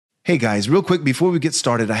Hey guys, real quick before we get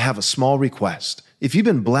started, I have a small request. If you've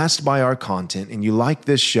been blessed by our content and you like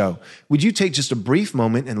this show, would you take just a brief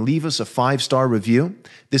moment and leave us a 5-star review?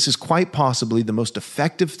 This is quite possibly the most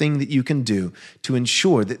effective thing that you can do to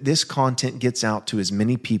ensure that this content gets out to as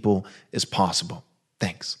many people as possible.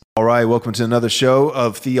 Thanks. All right, welcome to another show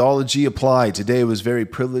of Theology Applied. Today I was very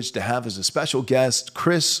privileged to have as a special guest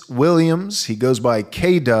Kris Williams. He goes by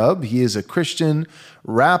K-Dub. He is a Christian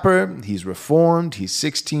rapper. He's Reformed. He's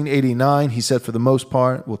 1689. He said for the most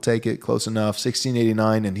part, we'll take it close enough,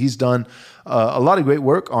 1689. And he's done a lot of great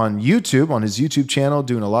work on YouTube, on his YouTube channel,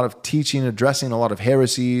 doing a lot of teaching, addressing a lot of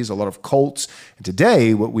heresies, a lot of cults. And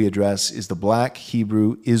today what we address is the Black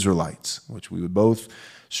Hebrew Israelites, which we would both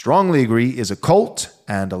strongly agree is a cult,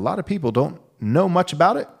 and a lot of people don't know much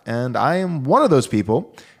about it, and I am one of those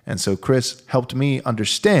people. And so Kris helped me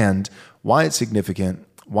understand why it's significant,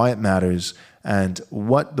 why it matters, and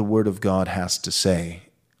what the Word of God has to say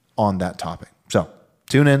on that topic. So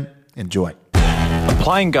tune in, enjoy.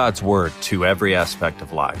 Applying God's Word to every aspect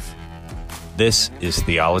of life. This is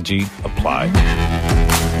Theology Applied.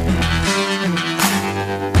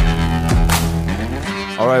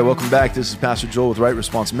 All right, welcome back. This is Pastor Joel with Right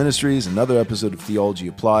Response Ministries, another episode of Theology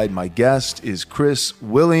Applied. My guest is Kris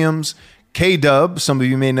Williams, K-Dub. Some of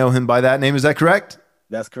you may know him by that name. Is that correct?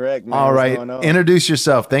 That's correct, man. All right, introduce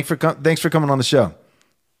yourself. Thanks for coming on the show.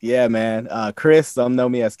 Yeah, man. Kris, some know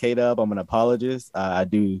me as K-Dub. I'm an apologist. I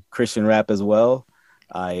do Christian rap as well.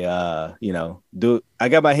 I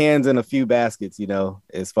got my hands in a few baskets,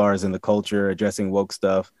 as far as in the culture, addressing woke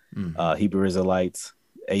stuff, Hebrew Israelites,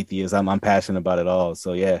 atheists. I'm passionate about it all.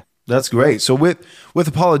 So yeah, that's great. So with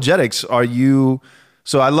apologetics, are you?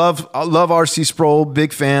 So I love R.C. Sproul,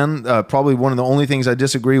 big fan. Probably one of the only things I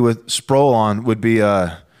disagree with Sproul on would be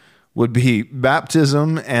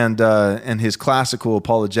baptism and his classical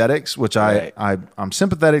apologetics, which right. I'm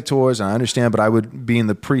sympathetic towards and I understand, but I would be in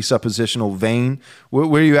the presuppositional vein.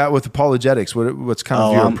 Where are you at with apologetics? What's kind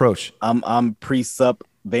of your approach? I'm presup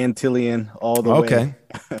Vantillian all the way. Okay,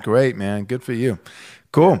 great, man. Good for you.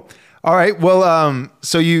 Cool. All right. Well,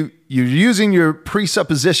 so you're using your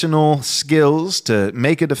presuppositional skills to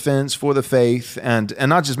make a defense for the faith, and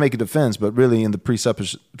not just make a defense, but really in the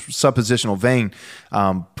presuppositional vein,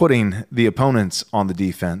 putting the opponents on the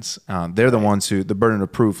defense. They're the ones who the burden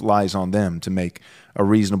of proof lies on them to make a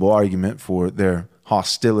reasonable argument for their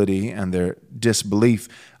hostility and their disbelief.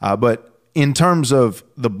 But in terms of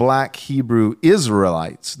the Black Hebrew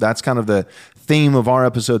Israelites, that's kind of the theme of our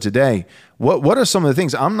episode today. What are some of the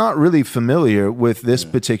things? I'm not really familiar with this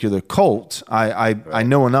particular cult. I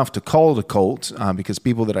know enough to call it a cult because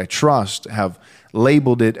people that I trust have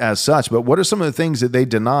labeled it as such. But what are some of the things that they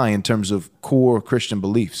deny in terms of core Christian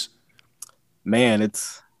beliefs? Man,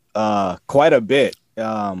 it's quite a bit.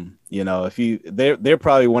 They're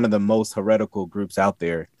probably one of the most heretical groups out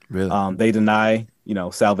there. Really? They deny,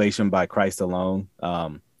 salvation by Christ alone.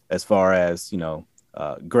 As far as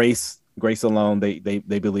grace alone, they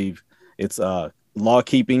believe it's law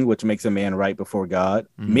keeping, which makes a man right before God.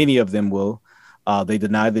 Many of them will. They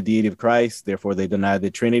deny the deity of Christ, therefore they deny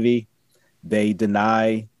the Trinity. They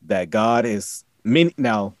deny that God is many.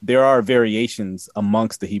 Now there are variations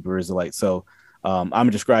amongst the Hebrew Israelites. So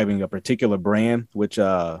I'm describing a particular brand, which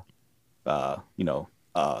Hebrew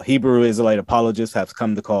Israelite apologists have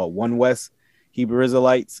come to call One West Hebrew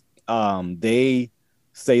Israelites. They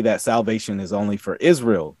say that salvation is only for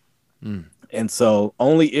Israel. And so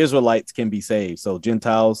only Israelites can be saved. So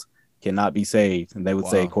Gentiles cannot be saved. And they would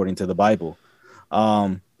say, according to the Bible.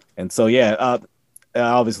 And so,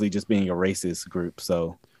 obviously just being a racist group.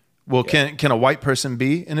 So, can a white person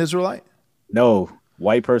be an Israelite? No,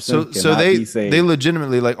 white person cannot be saved. They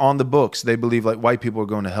legitimately, like on the books, they believe like white people are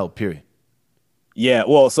going to hell, period. Yeah.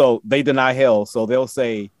 Well, so they deny hell. So they'll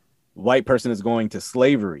say white person is going to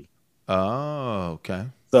slavery. Oh, okay.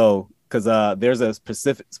 So, because there's a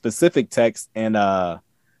specific text in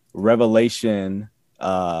Revelation,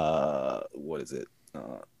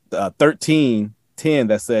 13:10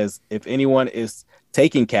 that says, if anyone is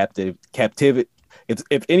taken captive,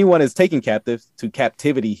 if anyone is taken captive, to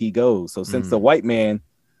captivity he goes. So since the white man,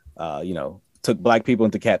 took black people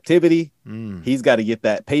into captivity, he's got to get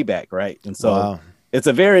that payback, right? And so it's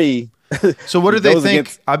a very So what do they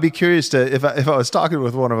think? I'd be curious to, if I was talking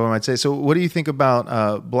with one of them, I'd say, so what do you think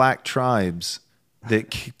about black tribes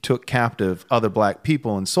that took captive other black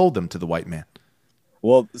people and sold them to the white man?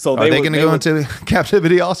 Well, so are they going to go into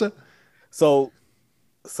captivity also? So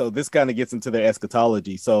this kind of gets into their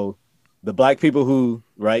eschatology. So the black people who,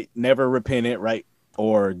 never repented,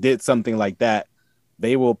 or did something like that,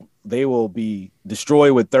 they will be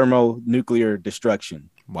destroyed with thermonuclear destruction.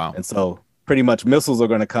 Wow. And so pretty much missiles are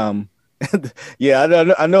going to come.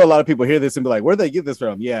 Yeah, I know a lot of people hear this and be like, where'd they get this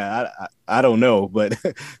from? Yeah, I don't know, but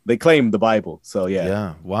they claim the Bible. So yeah.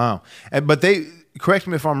 Yeah, wow. But they, correct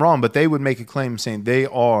me if I'm wrong, but they would make a claim saying they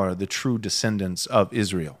are the true descendants of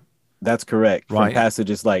Israel. That's correct. Right. From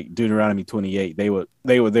passages like Deuteronomy 28,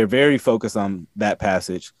 they're very focused on that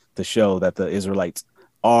passage to show that the Israelites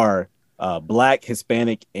are Black,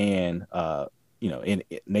 Hispanic, and in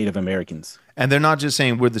Native Americans. And they're not just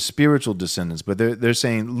saying we're the spiritual descendants, but they're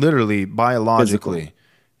saying literally biologically.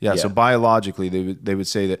 Yeah, so biologically they would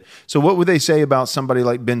say that. So what would they say about somebody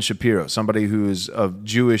like Ben Shapiro, somebody who is of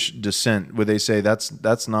Jewish descent? Would they say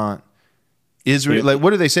that's not Israel? Like, what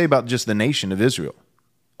do they say about just the nation of Israel?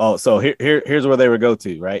 Oh, so here's where they would go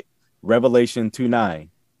to, right? Revelation 2:9.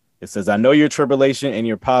 It says, I know your tribulation and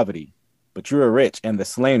your poverty, but you are rich, and the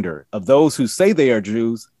slander of those who say they are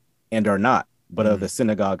Jews and are not, but of the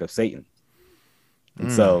synagogue of Satan.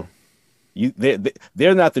 And so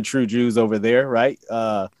they're not the true Jews over there, right?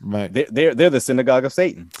 Right. They're the synagogue of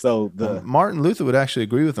Satan. So Martin Luther would actually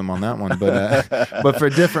agree with them on that one, but for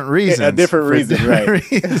different reasons. A different reason, right?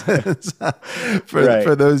 Reasons.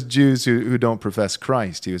 For those Jews who don't profess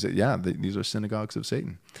Christ, he was these are synagogues of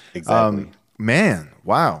Satan. Exactly. Man,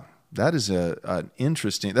 wow, that is an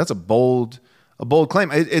interesting. That's a bold claim.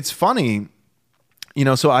 It's funny.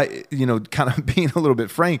 So kind of being a little bit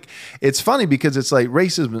frank, it's funny because it's like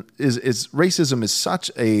racism is such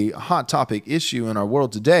a hot topic issue in our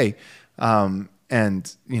world today. And,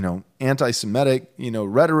 anti-Semitic,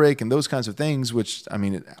 rhetoric and those kinds of things, which, I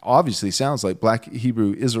mean, it obviously sounds like Black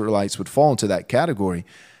Hebrew Israelites would fall into that category.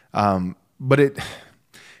 But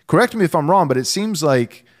correct me if I'm wrong, but it seems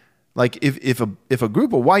like if a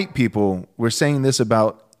group of white people were saying this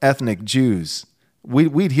about ethnic Jews,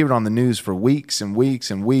 we'd hear it on the news for weeks and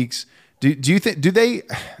weeks and weeks. Do you think,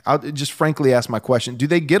 I'll just frankly ask my question, do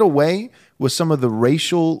they get away with some of the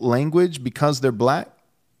racial language because they're Black?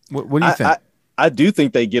 What do you think? I do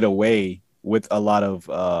think they get away with a lot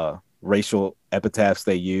of racial epitaphs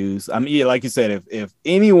they use. I mean, like you said, if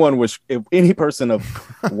any person of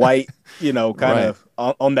white, kind of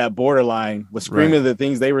on that borderline was screaming the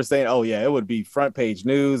things they were saying, oh yeah, it would be front page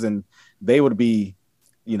news and they would be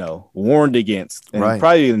warned against and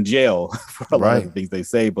probably in jail for a lot of the things they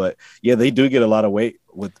say. But yeah, they do get a lot of weight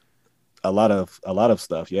with a lot of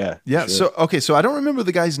stuff. Yeah. Sure. So I don't remember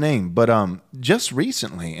the guy's name, but just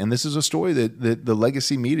recently, and this is a story that the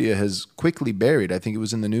legacy media has quickly buried. I think it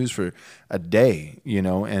was in the news for a day,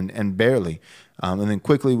 and barely, and then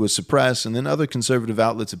quickly was suppressed, and then other conservative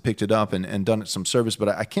outlets have picked it up and done it some service. But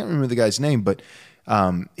I can't remember the guy's name, but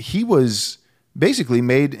he was basically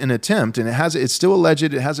made an attempt, and it's still alleged.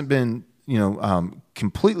 It hasn't been,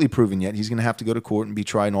 completely proven yet. He's going to have to go to court and be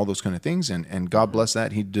tried and all those kind of things. And God bless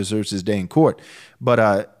that. He deserves his day in court.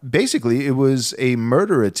 But basically, it was a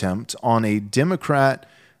murder attempt on a Democrat,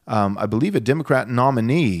 I believe a Democrat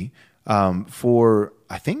nominee for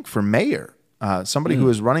mayor. Somebody who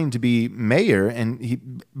was running to be mayor,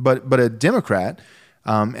 but a Democrat.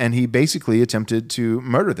 And he basically attempted to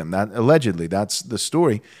murder them. That allegedly, that's the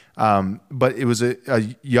story. But it was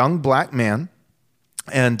a young Black man,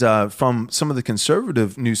 and from some of the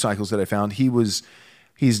conservative news cycles that I found,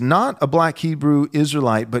 he's not a Black Hebrew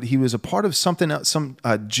Israelite, but he was a part of something else, some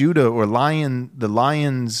Judah or the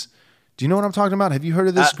Lions. Do you know what I'm talking about? Have you heard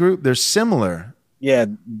of this group? They're similar. Yeah,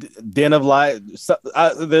 Den of Lions.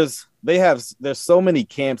 There's so many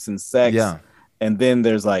camps and sects, and then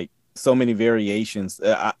there's like so many variations.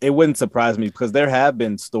 It wouldn't surprise me because there have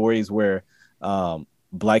been stories where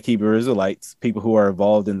Black Hebrew Israelites, people who are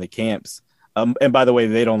involved in the camps, and by the way,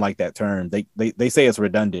 they don't like that term. They say it's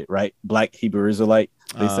redundant, right? Black Hebrew Israelite.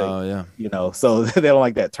 They say, so they don't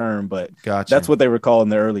like that term, but that's what they were called in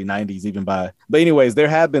the early 90s, But anyways, there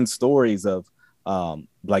have been stories of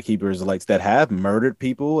Black Hebrew Israelites that have murdered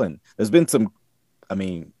people, and there's been some,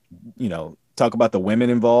 talk about the women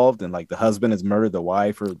involved and like the husband has murdered the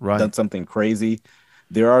wife or done something crazy.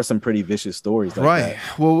 There are some pretty vicious stories like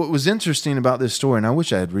that. Well, what was interesting about this story, and I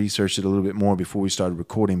wish I had researched it a little bit more before we started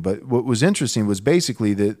recording, but what was interesting was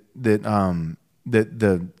basically that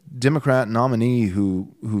the Democrat nominee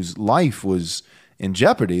whose life was in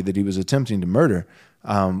jeopardy, that he was attempting to murder,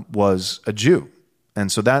 was a Jew.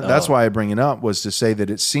 And so that's why I bring it up, was to say that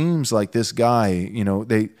it seems like this guy,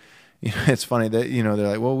 it's funny that, they're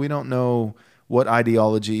like, well, we don't know what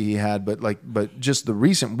ideology he had, but just the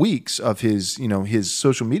recent weeks of his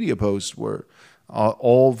social media posts were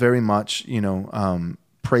all very much,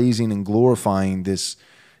 praising and glorifying this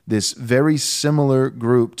very similar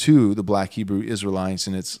group to the Black Hebrew Israelites.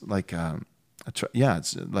 And it's like,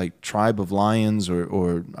 It's like tribe of lions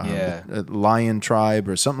or a lion tribe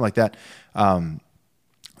or something like that.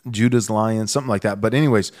 Judah's lion, something like that. But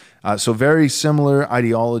anyways, so very similar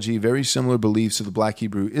ideology, very similar beliefs to the Black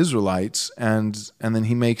Hebrew Israelites, and then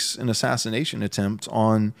he makes an assassination attempt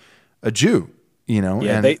on a Jew.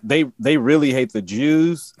 Yeah, and they really hate the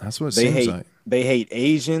Jews. That's what it seems like. They hate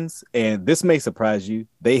Asians, and this may surprise you.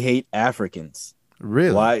 They hate Africans.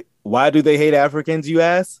 Really? Why do they hate Africans, you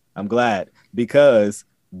ask? I'm glad, because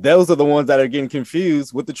those are the ones that are getting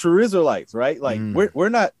confused with the true Israelites, right? Like we're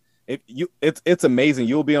not. It's amazing.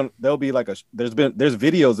 There's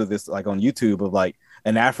videos of this like on YouTube of like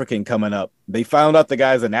an African coming up. They found out the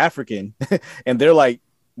guy's an African, and they're like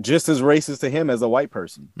just as racist to him as a white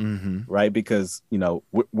person, right? Because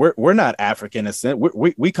we're not African ascent.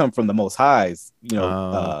 We come from the Most High's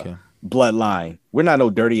bloodline. We're not no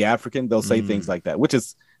dirty African. They'll say things like that, which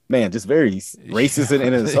is, man, just very racist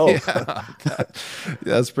in itself.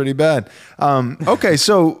 That's pretty bad. Okay,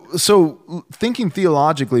 so thinking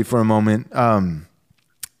theologically for a moment,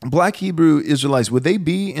 Black Hebrew Israelites, would they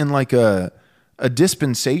be in like a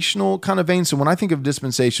dispensational kind of vein? So when I think of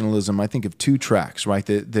dispensationalism, I think of two tracks, right?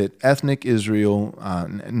 That ethnic Israel,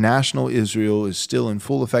 national Israel is still in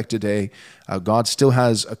full effect today. God still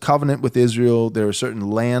has a covenant with Israel. There are certain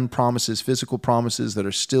land promises, physical promises that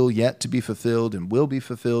are still yet to be fulfilled and will be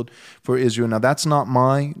fulfilled for Israel. Now, that's not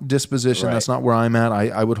my disposition. Right. That's not where I'm at.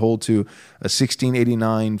 I would hold to a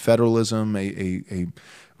 1689 federalism, a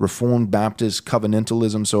Reformed Baptist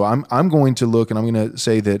covenantalism. So I'm going to look and I'm going to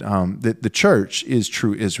say that that the church is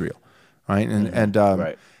true Israel, right? And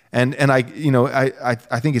I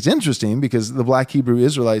think it's interesting because the Black Hebrew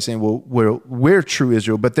Israelites saying, well, we're true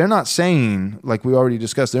Israel, but they're not saying, like we already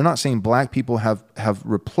discussed, they're not saying black people have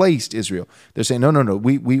replaced Israel. They're saying no,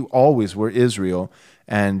 we always were Israel.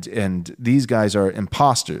 And these guys are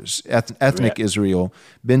imposters, ethnic Israel,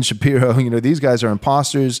 Ben Shapiro, these guys are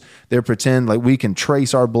imposters. They're pretend like we can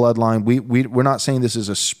trace our bloodline. We're not saying this is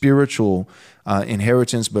a spiritual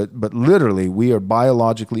inheritance, but literally we are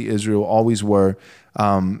biologically Israel, always were.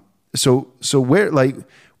 So where, like,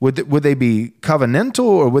 would they be covenantal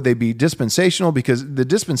or would they be dispensational? Because the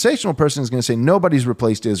dispensational person is going to say nobody's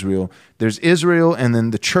replaced Israel. There's Israel, and then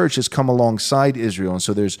the church has come alongside Israel. And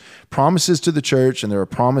so there's promises to the church, and there are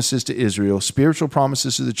promises to Israel, spiritual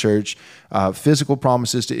promises to the church, physical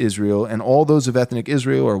promises to Israel, and all those of ethnic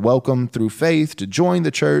Israel are welcome through faith to join the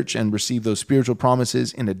church and receive those spiritual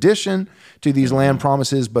promises in addition to these land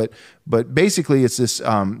promises. But basically it's this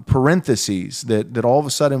parentheses that all of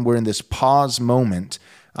a sudden we're in this pause moment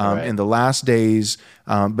in the last days,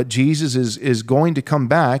 but Jesus is going to come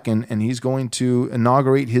back and he's going to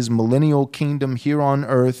inaugurate his millennial kingdom here on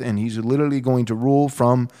earth, and he's literally going to rule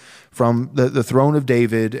from the throne of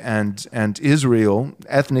David, and Israel,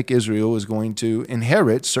 ethnic Israel, is going to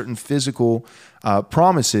inherit certain physical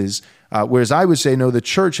promises. Whereas I would say, no, the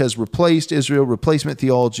church has replaced Israel. Replacement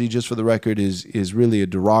theology, just for the record, is really a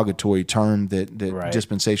derogatory term that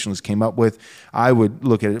dispensationalists came up with. I would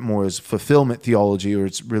look at it more as fulfillment theology, or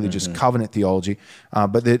it's really just covenant theology.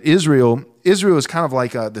 But that Israel is kind of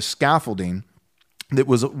like the scaffolding that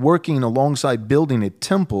was working alongside building a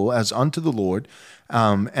temple as unto the Lord.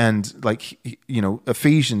 And like,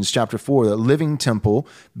 Ephesians chapter 4, the living temple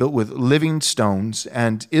built with living stones.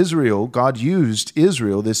 And Israel, God used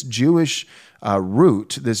Israel, this Jewish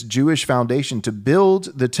root, this Jewish foundation, to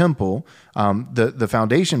build the temple, the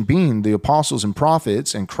foundation being the apostles and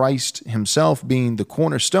prophets, and Christ himself being the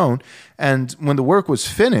cornerstone. And when the work was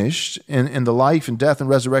finished in the life and death and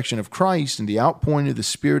resurrection of Christ and the outpouring of the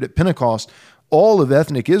Spirit at Pentecost, all of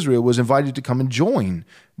ethnic Israel was invited to come and join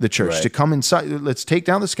the church, to come inside. Let's take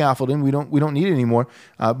down the scaffolding. We don't need it anymore.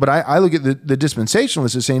 But I look at the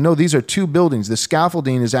dispensationalists as saying, no, these are two buildings. The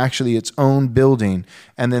scaffolding is actually its own building,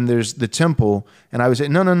 and then there's the temple. And I would say,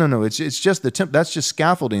 no. It's just the temple. That's just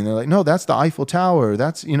scaffolding. They're like, no, that's the Eiffel Tower.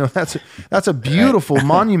 That's that's a beautiful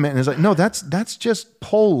monument. And it's like, no, that's just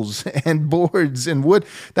poles and boards and wood.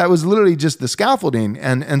 That was literally just the scaffolding.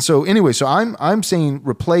 And so anyway, so I'm saying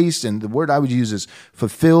replaced, and the word I would use is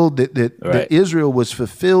fulfilled. That Israel was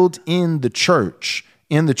fulfilled in the church.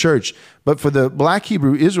 But for the Black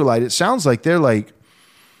Hebrew Israelite, it sounds like they're like,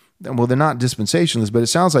 well, they're not dispensationalists, but it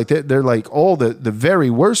sounds like they're like all the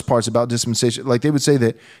very worst parts about dispensation. Like they would say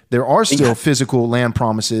that there are still physical land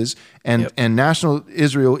promises, and national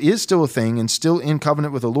Israel is still a thing and still in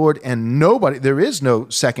covenant with the Lord, and there is no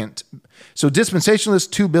second. So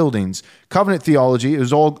dispensationalists, two buildings. Covenant theology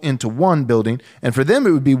is all into one building, and for them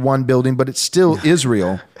it would be one building, but it's still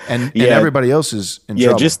Israel, and everybody else is in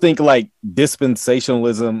trouble. Just think like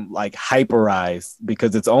dispensationalism, like hyperized,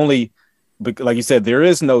 because it's only but like you said, there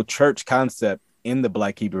is no church concept in the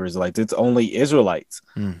Black Hebrew Israelites. It's only Israelites.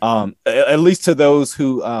 At least to those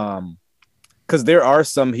who, because there are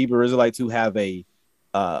some Hebrew Israelites who have a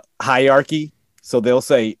hierarchy. So they'll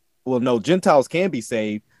say, well, no, Gentiles can be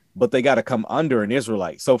saved, but they got to come under an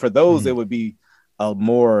Israelite. So for those, it would be a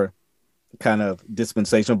more kind of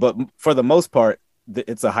dispensational. But for the most part,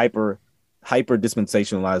 it's a hyper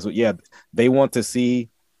dispensationalized. Yeah, they want to see,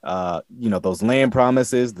 those land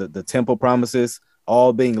promises, the temple promises,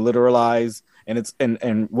 all being literalized. And it's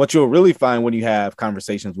and what you'll really find when you have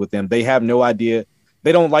conversations with them, they have no idea.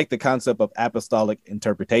 They don't like the concept of apostolic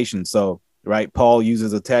interpretation. So, right, Paul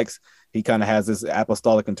uses a text. He kind of has this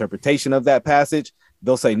apostolic interpretation of that passage.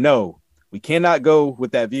 They'll say, no, we cannot go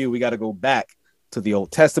with that view. We got to go back to the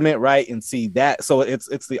Old Testament, right, and see that. So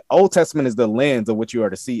it's the Old Testament is the lens of which you are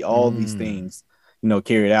to see all these things,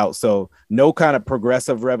 carried out. So no kind of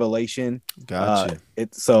progressive revelation. Gotcha.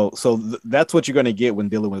 That's what you're going to get when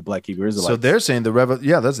dealing with Black Hebrew Israelites. So they're saying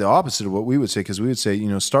that's the opposite of what we would say, because we would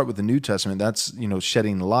say, start with the New Testament. That's,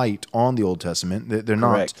 shedding light on the Old Testament. They're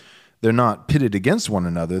not. They're not pitted against one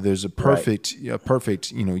another. There's a perfect,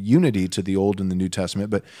 unity to the Old and the New Testament.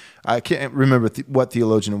 But I can't remember what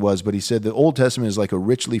theologian it was, but he said the Old Testament is like a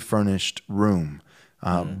richly furnished room,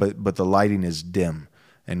 but the lighting is dim.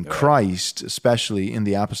 And Christ, especially in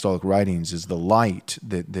the apostolic writings, is the light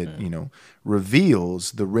that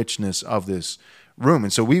reveals the richness of this room.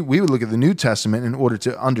 And so we would look at the New Testament in order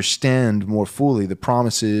to understand more fully the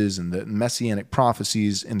promises and the messianic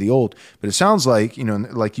prophecies in the Old. But it sounds like,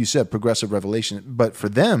 like you said, progressive revelation. But for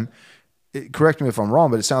them, correct me if I'm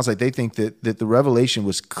wrong, but it sounds like they think that the revelation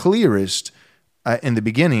was clearest in the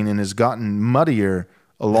beginning and has gotten muddier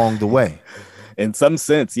along the way. In some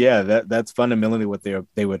sense, yeah, that's fundamentally what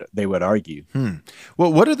they would argue.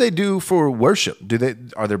 Well, what do they do for worship?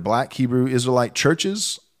 Are there Black Hebrew Israelite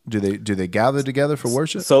churches? Do they gather together for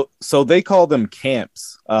worship? So they call them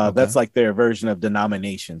camps. That's like their version of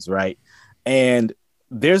denominations, right? And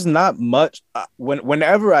there's not much.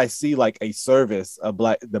 Whenever I see like a service of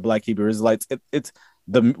the Black Hebrew Israelites, it's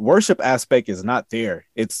the worship aspect is not there.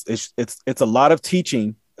 It's a lot of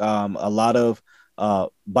teaching, a lot of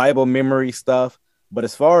Bible memory stuff. But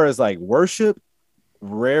as far as like worship,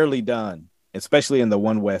 rarely done, especially in the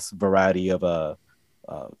One West variety of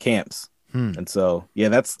camps. And so, yeah,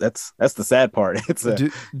 that's the sad part.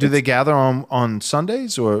 Do they gather on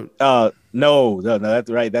Sundays or? No, that's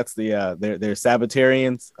right. That's they're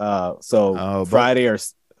Sabbatarians. Friday or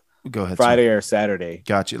go ahead. Friday or Saturday.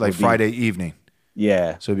 Gotcha. Like Friday evening.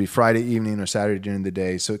 Yeah. So it'd be Friday evening or Saturday during the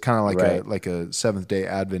day. So kind of like a Seventh-day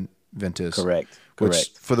Adventist. Correct.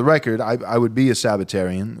 Which, for the record, I would be a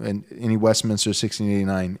Sabbatarian, and any Westminster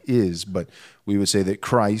 1689 is, but we would say that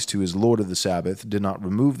Christ, who is Lord of the Sabbath, did not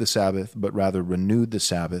remove the Sabbath, but rather renewed the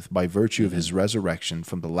Sabbath by virtue of his resurrection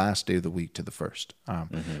from the last day of the week to the first.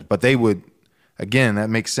 But they would, again,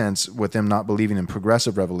 that makes sense with them not believing in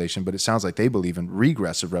progressive revelation, but it sounds like they believe in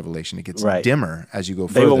regressive revelation. It gets dimmer as you go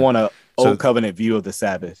further. They would want an old covenant view of the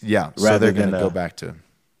Sabbath. Yeah, so they're going to go back to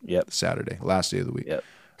Saturday, last day of the week.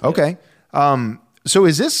 Okay. So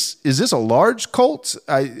is this a large cult?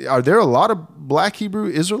 Are there a lot of Black Hebrew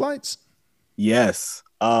Israelites? Yes.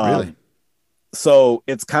 Really? So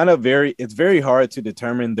it's very hard to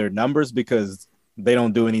determine their numbers because they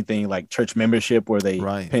don't do anything like church membership where they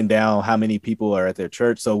pin down how many people are at their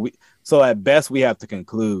church. So at best we have to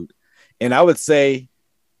conclude. And I would say,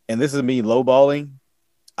 and this is me lowballing,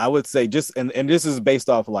 I would say and this is based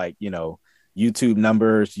off like, YouTube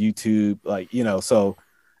numbers, so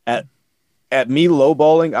at me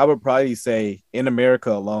lowballing, I would probably say in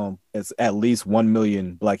America alone, it's at least 1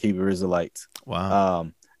 million Black Hebrew Israelites.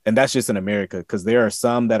 Wow. And that's just in America, because there are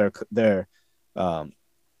some that are there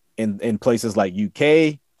in places like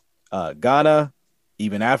UK, Ghana,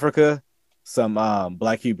 even Africa. Some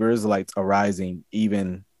Black Hebrew Israelites are rising,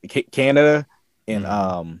 even Canada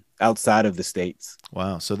and outside of the States.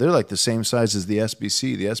 Wow. So they're like the same size as the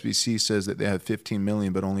SBC. The SBC says that they have 15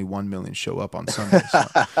 million, but only 1 million show up on Sundays.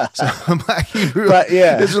 So Black Hebrew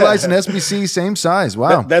Israelites and SBC, same size.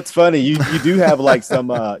 Wow. That's funny. You do have like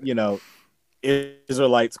some,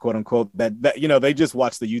 Israelites, quote unquote, that they just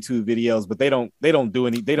watch the YouTube videos, but they don't do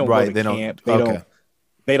any, they don't go to camp.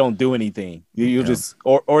 They don't do anything. You just,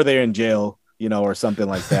 or they're in jail, or something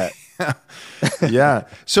like that. Yeah.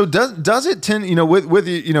 So does it tend, with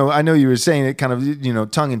I know you were saying it kind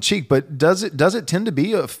of, tongue in cheek, but does it tend to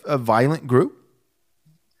be a violent group?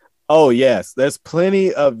 Oh yes. There's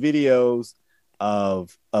plenty of videos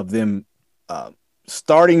of them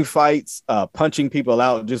starting fights, punching people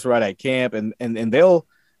out just right at camp. And they'll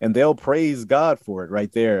and they'll praise God for it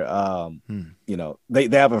right there. You know, they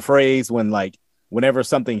have a phrase whenever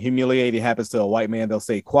something humiliating happens to a white man, they'll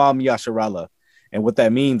say Kwam Yasharallah. And what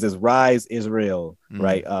that means is rise Israel,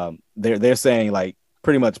 right? They're saying like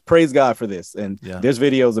pretty much praise God for this. And there's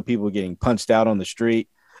videos of people getting punched out on the street.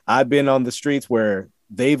 I've been on the streets where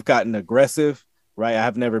they've gotten aggressive, right? I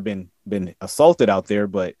have never been assaulted out there,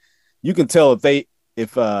 but you can tell if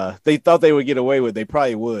they thought they would get away with it, they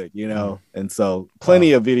probably would, you know? And so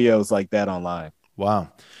plenty of videos like that online.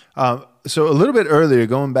 Wow. So a little bit earlier,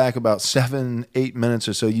 going back about 7-8 minutes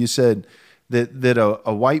or so, you said that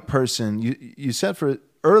a white person, you said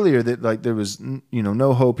earlier that like there was, you know,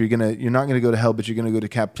 no hope. You're not gonna go to hell, but you're gonna go to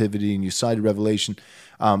captivity, and you cited Revelation.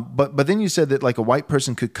 But then you said that like a white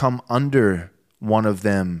person could come under one of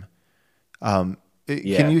them. Can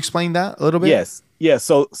you explain that a little bit? Yes. Yeah.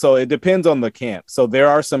 So it depends on the camp. So there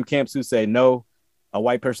are some camps who say no, a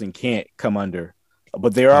white person can't come under,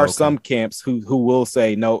 but there are some camps who will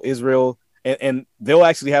say no, Israel, and they'll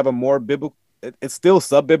actually have a more biblical. It's still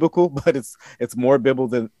sub-biblical, but it's more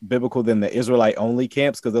biblical than the Israelite only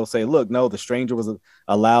camps, because they'll say, look, no, the stranger was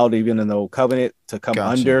allowed even in the old covenant to come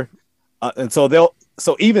under, and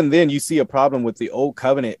so even then you see a problem with the old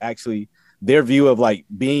covenant. Actually, their view of like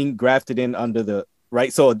being grafted in under the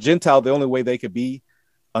right. So a Gentile, the only way they could be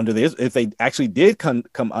under this, if they actually did come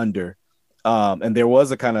under, and there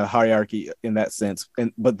was a kind of hierarchy in that sense,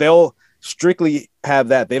 but they'll strictly have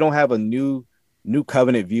that. They don't have a new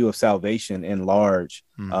covenant view of salvation in large,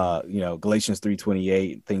 you know, Galatians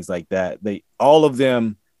 3:28, things like that. All of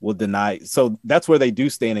them will deny. So that's where they do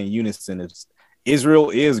stand in unison. Israel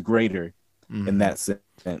is greater in that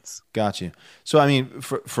sense. Gotcha. So, I mean,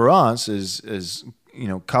 for us as you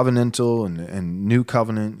know, covenantal and new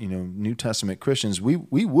covenant, you know, New Testament Christians,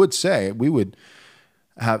 we would say we would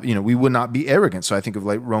have, you know, we would not be arrogant. So I think of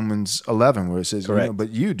like Romans 11, where it says, you know, but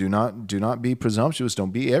you do not be presumptuous.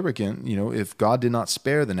 Don't be arrogant. You know, if God did not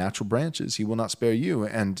spare the natural branches, he will not spare you.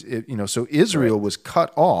 And you know, so Israel was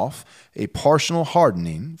cut off, a partial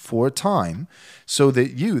hardening for a time, so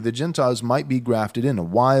that you, the Gentiles, might be grafted in, a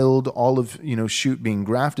wild olive, you know, shoot being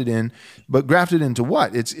grafted in, but grafted into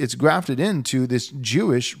what? It's grafted into this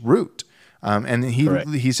Jewish root. And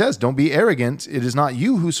he says, don't be arrogant. It is not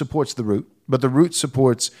you who supports the root, but the root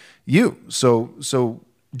supports you. So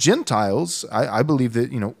Gentiles, I believe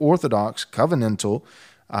that, you know, Orthodox, covenantal,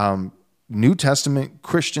 New Testament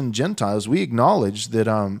Christian Gentiles, we acknowledge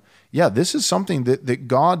that, this is something that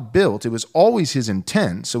God built. It was always his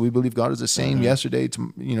intent. So we believe God is the same yesterday,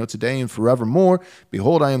 today and forevermore.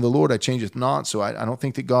 Behold, I am the Lord, I changeth not. So I don't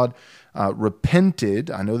think that God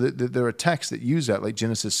repented. I know that there are texts that use that, like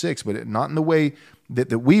Genesis 6, but not in the way that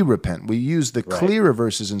we repent. We use the clearer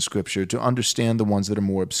verses in Scripture to understand the ones that are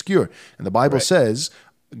more obscure. And the Bible says,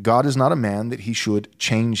 God is not a man that he should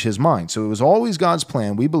change his mind. So it was always God's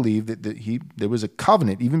plan. We believe that there was a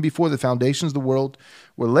covenant, even before the foundations of the world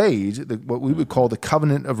were laid, what we would call the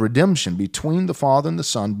covenant of redemption between the Father and the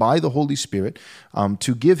Son by the Holy Spirit,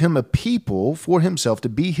 to give him a people for himself, to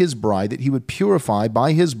be his bride, that he would purify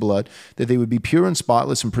by his blood, that they would be pure and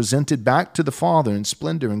spotless and presented back to the Father in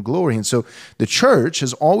splendor and glory. And so the church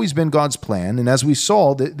has always been God's plan. And as we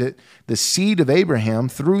saw, that the seed of Abraham,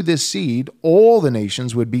 through this seed, all the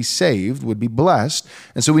nations would be saved, would be blessed.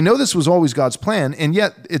 And so we know this was always God's plan, and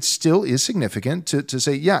yet it still is significant to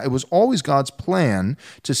say, it was always God's plan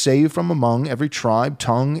to save from among every tribe,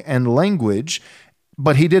 tongue, and language,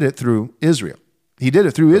 but he did it through Israel. He did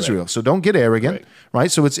it through Israel. So don't get arrogant,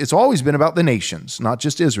 right? So it's always been about the nations, not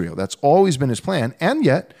just Israel. That's always been his plan. And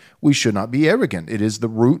yet we should not be arrogant. It is the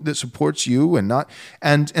root that supports you and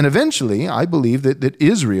eventually I believe that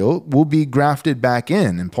Israel will be grafted back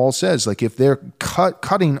in. And Paul says, like, if they're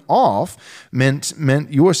cutting off meant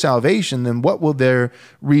your salvation, then what will their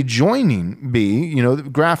rejoining be? You know,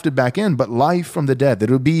 grafted back in, but life from the dead,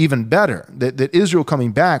 that it'll be even better. That Israel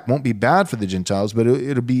coming back won't be bad for the Gentiles, but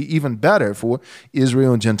it'll be even better for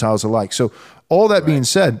Israel and Gentiles alike. So all that being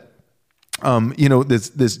said,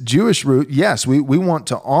 this Jewish root, yes, we want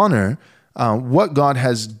to honor what God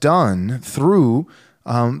has done through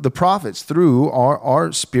the prophets, through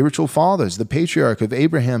our spiritual fathers, the patriarch of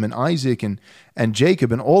Abraham and Isaac and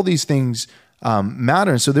Jacob, and all these things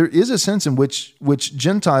matter. And so there is a sense in which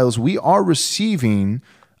Gentiles, we are receiving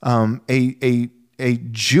a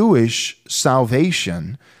Jewish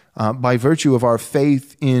salvation by virtue of our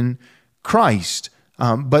faith in Christ.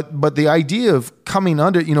 But the idea of coming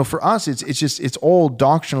under, for us, it's all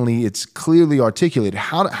doctrinally, it's clearly articulated.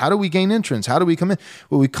 How do we gain entrance? How do we come in?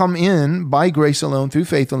 Well, we come in by grace alone, through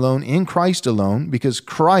faith alone, in Christ alone, because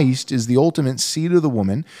Christ is the ultimate seed of the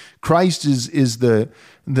woman. Christ is the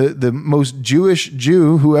the most Jewish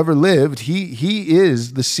Jew who ever lived. He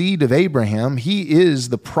is the seed of Abraham. He is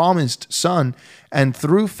the promised son, and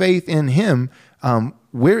through faith in him,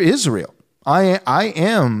 we're Israel. I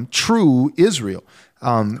am true Israel.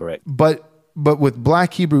 Correct. But with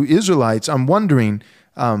Black Hebrew Israelites, I'm wondering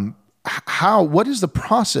what is the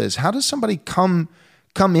process? How does somebody come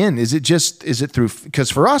in? Is it through,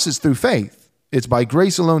 because for us it's through faith. It's by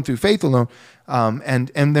grace alone, through faith alone. And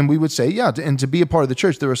then we would say, and to be a part of the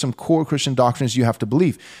church, there are some core Christian doctrines you have to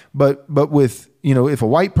believe. But with, if a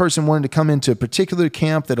white person wanted to come into a particular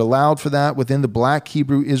camp that allowed for that within the Black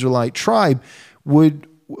Hebrew Israelite tribe, would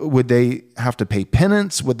they have to pay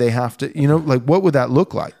penance? Would they have to, what would that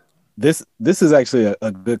look like? This is actually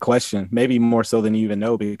a good question, maybe more so than you even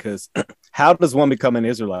know, because how does one become an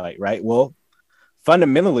Israelite, right? Well,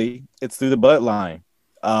 fundamentally, it's through the bloodline.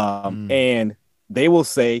 And they will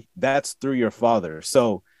say that's through your father.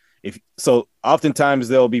 So oftentimes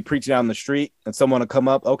they'll be preaching out in the street and someone will come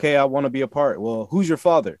up, okay, I want to be a part. Well, who's your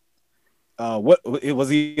father? Was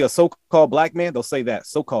he a so-called black man? They'll say that,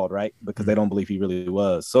 so-called, right? Because they don't believe he really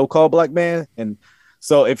was so-called black man. And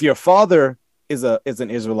so if your father is an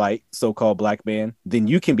Israelite, so-called black man, then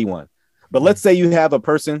you can be one. But let's say you have a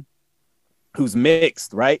person who's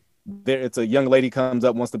mixed, right? It's a young lady comes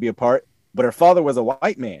up, wants to be a part, but her father was a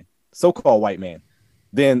white man, so-called white man.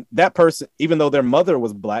 Then that person, even though their mother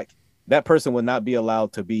was black, that person would not be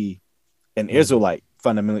allowed to be an Israelite,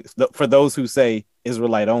 fundamentally, for those who say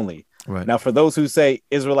Israelite only. Right. Now, for those who say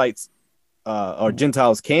Israelites or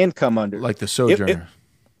Gentiles can come under, like the sojourner.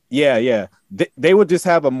 They would just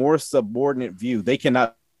have a more subordinate view. They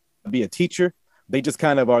cannot be a teacher. They just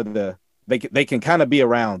kind of are they can kind of be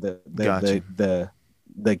around the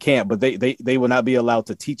camp, but they will not be allowed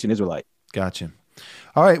to teach an Israelite. Gotcha.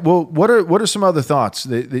 All right. Well, what are some other thoughts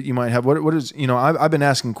that you might have? What is, I've been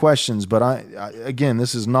asking questions, but I again,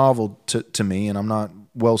 this is novel to me, and I'm not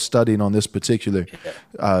well studied on this particular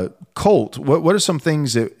cult. What are some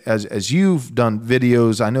things that, as you've done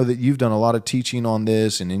videos, I know that you've done a lot of teaching on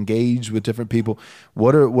this and engaged with different people.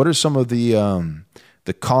 What are some of the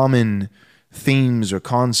common themes or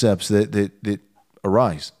concepts that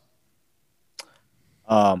arise?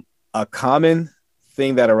 A common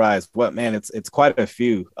thing that arise, it's quite a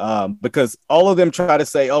few, because all of them try to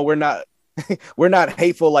say, oh, we're not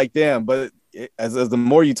hateful like them, but as the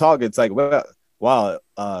more you talk, it's like, well, wow,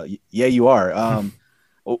 yeah, you are.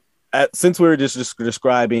 Since we were just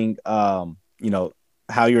describing how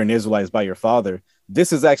you're an Israelite is by your father,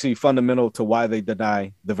 this is actually fundamental to why they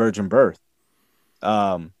deny the virgin birth,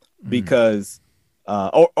 because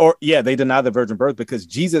they deny the virgin birth because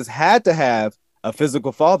Jesus had to have a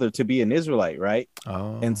physical father to be an Israelite, right?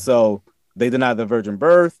 Oh. And so they deny the virgin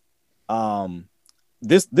birth.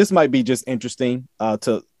 This might be just interesting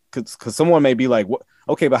because someone may be like, what?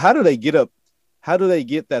 Okay, but how do they get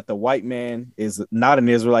that the white man is not an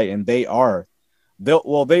Israelite and they are?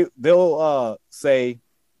 They'll say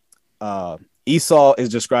Esau is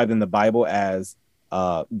described in the Bible as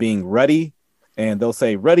being ruddy, and they'll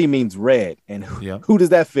say ruddy means red, and who does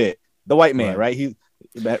that fit? The white man, right?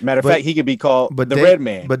 Matter of fact, he could be called the red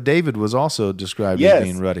man. But David was also described as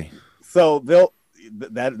being ruddy. So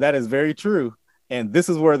that is very true. And this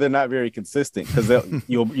is where they're not very consistent, because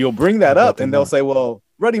you'll bring that up and they'll say, well,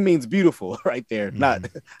 ruddy means beautiful right there, not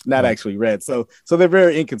actually red. So they're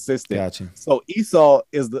very inconsistent. Gotcha. So Esau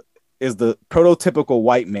is the prototypical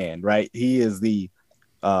white man, right? He is the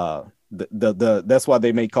that's why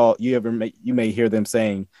they may call you may hear them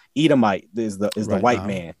saying Edomite is the white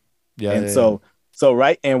man. So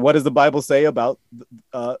right. And what does the Bible say about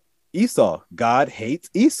Esau? God hates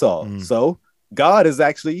Esau. So God is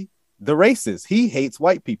actually the racist. He hates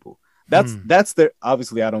white people. That's their,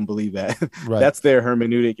 obviously I don't believe that. Right. That's their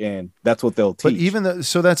hermeneutic, and that's what they'll teach. But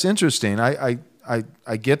so that's interesting. I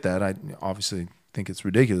get that. I obviously think it's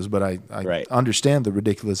ridiculous, but I understand the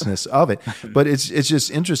ridiculousness of it. But it's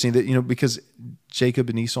just interesting that, because Jacob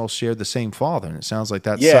and Esau share the same father, and it sounds like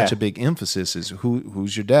that's such a big emphasis is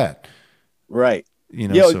who's your dad. Right.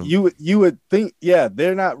 You would think,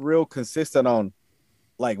 they're not real consistent on,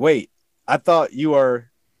 like, wait, I thought you are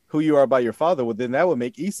who you are by your father. Well, then that would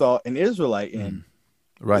make Esau an Israelite. And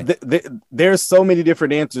there's so many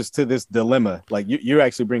different answers to this dilemma. Like you're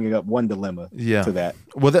actually bringing up one dilemma to that.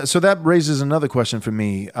 Well, so that raises another question for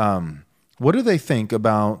me. What do they think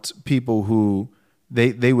about people who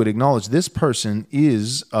they would acknowledge this person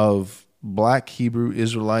is of Black Hebrew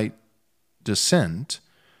Israelite descent?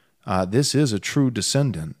 This is a true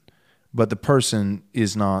descendant, but the person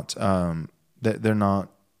is not.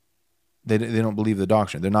 They don't believe the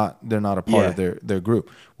doctrine. They're not a part of their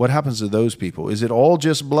group. What happens to those people? Is it all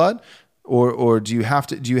just blood? or do you have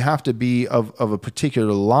to be of a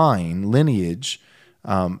particular lineage,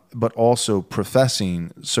 but also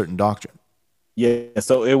professing certain doctrine? Yeah,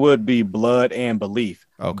 so it would be blood and belief.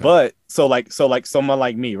 Okay. But so like someone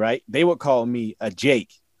like me, right? They would call me a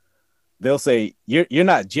Jake. They'll say you're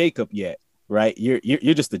not Jacob yet, right?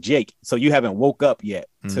 You're just a Jake. So you haven't woke up yet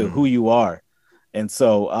to who you are. And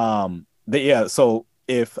so so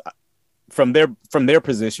if from their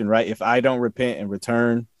position, right, if I don't repent and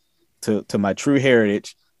return to my true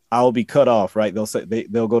heritage, I'll be cut off, right?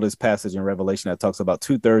 They'll go to this passage in Revelation that talks about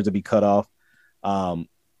 2/3 will be cut off.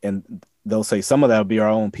 And they'll say some of that will be our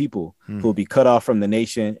own people who will be cut off from the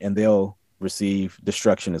nation, and they'll receive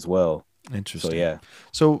destruction as well. Interesting. So, yeah.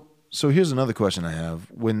 So here's another question I have.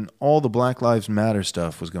 When all the Black Lives Matter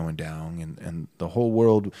stuff was going down and the whole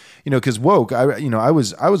world, because woke, I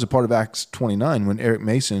was a part of Acts 29 when Eric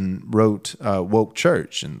Mason wrote Woke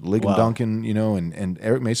Church, and Ligon Duncan, and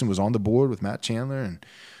Eric Mason was on the board with Matt Chandler,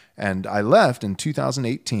 and I left in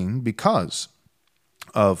 2018 because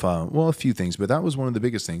of a few things, but that was one of the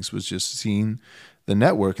biggest things, was just seeing the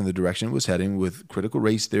network and the direction it was heading with critical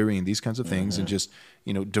race theory and these kinds of things, and just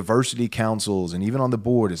diversity councils, and even on the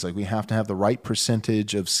board, it's like we have to have the right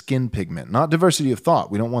percentage of skin pigment, not diversity of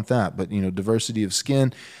thought. We don't want that, but diversity of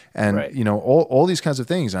skin, and all these kinds of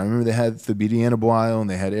things. I remember they had Thabiti Anaboyle and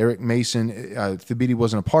they had Eric Mason. Thabiti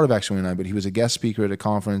wasn't a part of Acts 29, but he was a guest speaker at a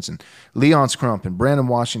conference, and Leon Scrump and Brandon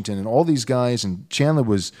Washington and all these guys, and Chandler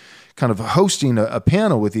was kind of hosting a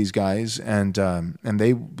panel with these guys, and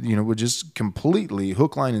they would just completely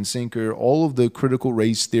hook, line, and sinker all of the critical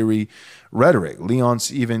race theory rhetoric.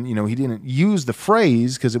 Leon's even he didn't use the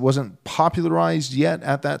phrase because it wasn't popularized yet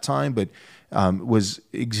at that time, but was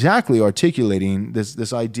exactly articulating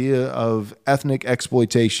this idea of ethnic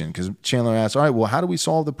exploitation. Because Chandler asked, all right, well, how do we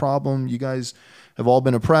solve the problem? You guys have all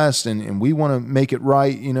been oppressed, and we want to make it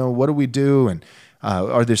right. What do we do? And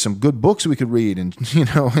are there some good books we could read? And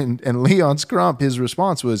and Leon Scrump, his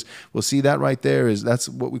response was, well, see, that right there that's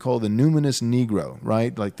what we call the numinous Negro,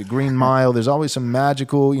 right? Like the Green Mile. There's always some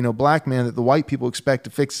magical, black man that the white people expect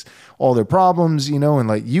to fix all their problems, and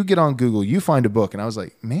like you get on Google, you find a book. And I was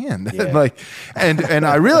like, man, and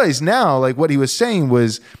I realized now, like what he was saying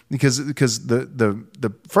was because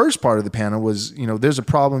the first part of the panel was, there's a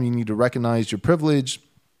problem. You need to recognize your privilege.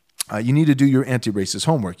 You need to do your anti-racist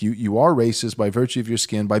homework. You are racist by virtue of your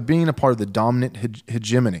skin, by being a part of the dominant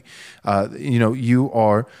hegemony. You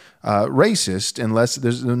are racist unless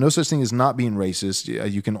there's no such thing as not being racist.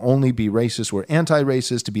 You can only be racist or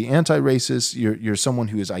anti-racist. To be anti-racist, you're someone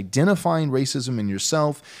who is identifying racism in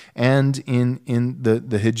yourself and in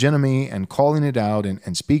the hegemony, and calling it out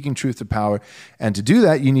and speaking truth to power. And to do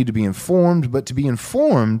that, you need to be informed. But to be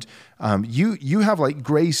informed, you have like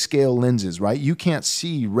grayscale lenses, right? You can't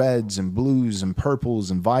see reds and blues and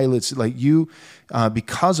purples and violets. Like you,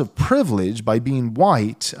 because of privilege, by being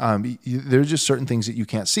white, there's just certain things that you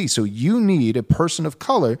can't see. So you need a person of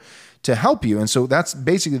color to help you. And so that's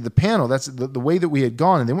basically the panel. That's the way that we had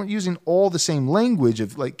gone. And they weren't using all the same language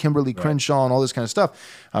of like Kimberly Crenshaw and all this kind of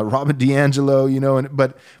stuff, Robert DiAngelo,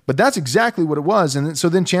 but that's exactly what it was. And so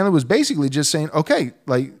then Chandler was basically just saying, okay,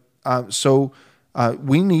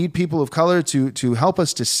 we need people of color to help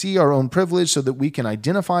us to see our own privilege so that we can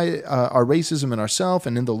identify our racism in ourselves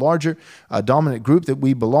and in the larger dominant group that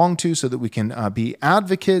we belong to, so that we can be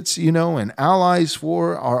advocates, and allies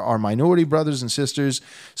for our minority brothers and sisters.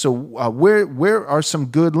 So where are some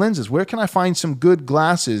good lenses? Where can I find some good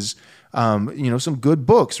glasses? Some good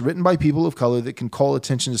books written by people of color that can call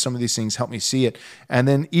attention to some of these things, help me see it. And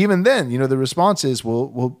then even then, the response is,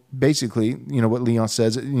 well, basically, what Leon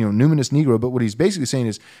says, numinous Negro, but what he's basically saying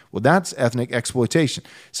is, well, that's ethnic exploitation.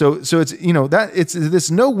 So it's, that it's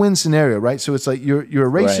this no-win scenario, right? So it's like you're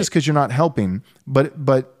a racist because you're not helping, but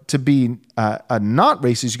to be a not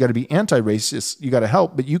racist, you got to be anti-racist. You got to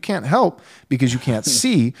help, but you can't help because you can't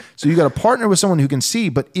see. So you got to partner with someone who can see.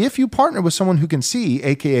 But if you partner with someone who can see,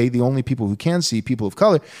 aka the only people who can see, people of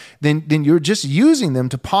color, then you're just using them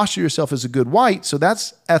to posture yourself as a good white. So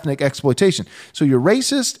that's ethnic exploitation. So you're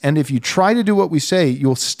racist, and if you try to do what we say,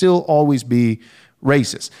 you'll still always be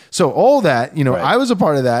racist. So all that, I was a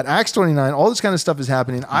part of that. Acts 29, all this kind of stuff is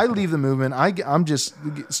happening. I leave the movement. I'm just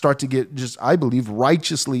start to get I believe,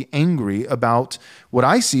 righteously angry about what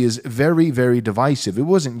I see as very, very divisive. It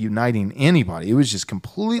wasn't uniting anybody. It was just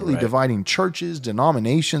completely dividing churches,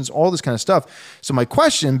 denominations, all this kind of stuff. So my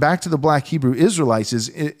question back to the Black Hebrew Israelites is,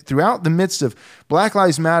 throughout the midst of Black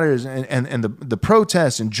Lives Matter and the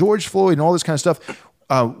protests and George Floyd and all this kind of stuff,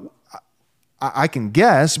 I can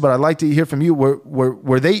guess, but I'd like to hear from you.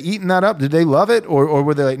 Were they eating that up? Did they love it? Or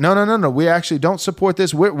were they like, no, we actually don't support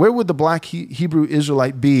this? Where would the Black Hebrew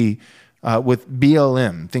Israelite be with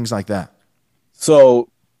BLM, things like that? So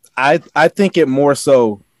I think it more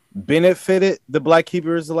so benefited the Black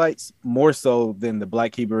Hebrew Israelites more so than the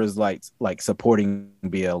Black Hebrew Israelites like supporting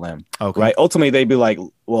BLM. Okay. Right. Ultimately, they'd be like,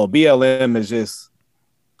 well, BLM is just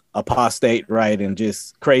apostate, right, and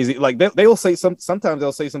just crazy. Like they will say sometimes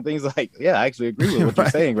they'll say some things like, yeah, I actually agree with what you're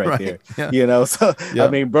saying right there. Yeah. You know, so I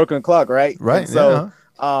mean, broken clock, right? Right. And so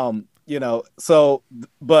you know, so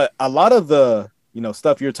but a lot of the, you know,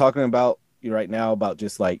 stuff you're talking about right now about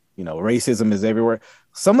just like, you know, racism is everywhere.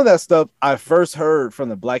 Some of that stuff I first heard from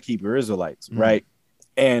the Black Hebrew Israelites, right?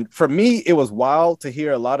 And for me, it was wild to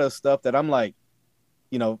hear a lot of stuff that I'm like,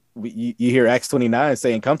 you know, you hear Acts 29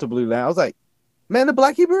 saying comfortably now. I was like, man, the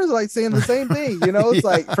Black Hebrew Israelites saying the same thing. You know, it's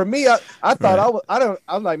like for me, I thought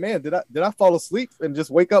I'm like, man, did I fall asleep and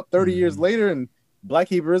just wake up 30 years later and Black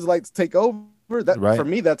Hebrew Israelites take over? That for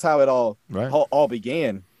me, that's how it all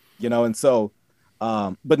began. You know, and so,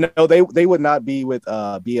 but no, they would not be with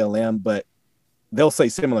BLM, but they'll say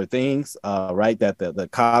similar things, right? That the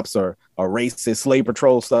cops are racist, slave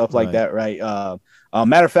patrol, stuff like that, right?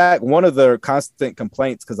 Matter of fact, one of their constant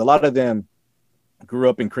complaints, because a lot of them grew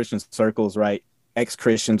up in Christian circles, right?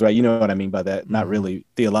 Ex-Christians, right? You know what I mean by that? Not really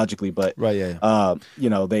theologically, but you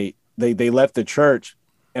know, they left the church,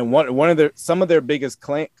 and one of some of their biggest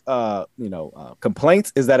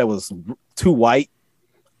complaints is that it was too white,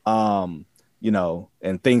 you know,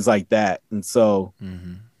 and things like that, and so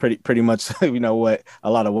pretty much, you know, what a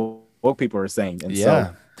lot of woke people are saying, and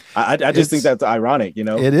so I just think that's ironic, you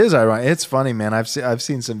know. It is ironic. It's funny, man. I've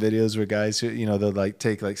seen some videos where guys who, you know, they'll like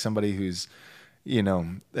take like somebody who's, you know,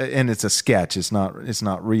 and it's a sketch. It's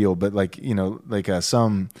not real, but like, you know, like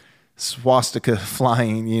some swastika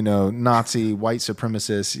flying, you know, Nazi white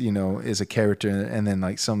supremacist, you know, is a character, and then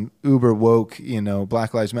like some uber woke, you know,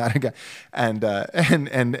 Black Lives Matter guy,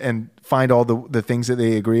 and find all the things that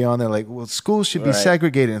they agree on. They're like, well, schools should be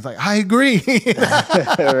segregated. It's like, I agree.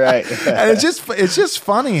 Right. And it's just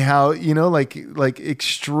funny how, you know, like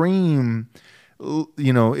extreme,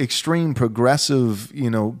 you know, extreme progressive, you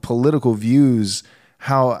know, political views,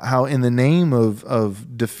 how in the name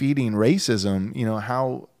of defeating racism, you know,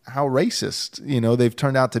 how racist, you know, they've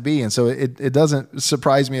turned out to be. And so it doesn't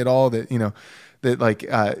surprise me at all that, you know, that like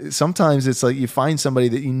sometimes it's like you find somebody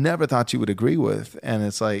that you never thought you would agree with, and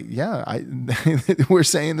it's like, we're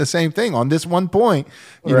saying the same thing on this one point,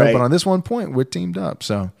 you know, but on this one point we're teamed up.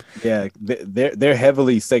 So yeah, they're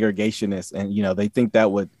heavily segregationists, and you know, they think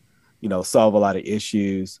that would, you know, solve a lot of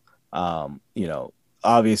issues. You know,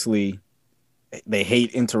 obviously they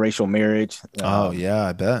hate interracial marriage.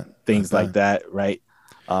 I bet things like that, right?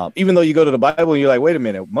 Even though you go to the Bible and you're like, wait a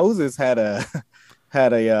minute, Moses had a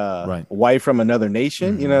wife from another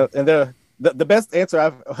nation, you know, and the best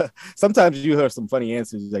answer sometimes you hear some funny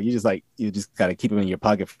answers, like you just kind of keep them in your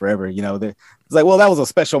pocket forever, you know. It's like, well, that was a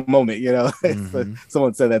special moment, you know.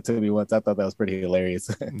 Someone said that to me once. I thought that was pretty hilarious.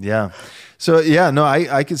 So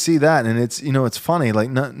I could see that, and it's, you know, it's funny, like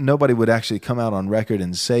nobody would actually come out on record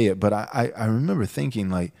and say it, but I remember thinking,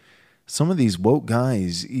 like, some of these woke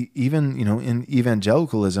guys, even, you know, in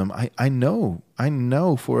evangelicalism, I know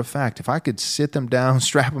for a fact, if I could sit them down,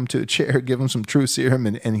 strap them to a chair, give them some truth serum,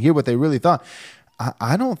 and hear what they really thought,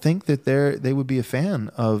 I don't think that they would be a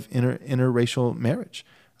fan of interracial marriage,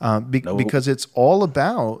 because it's all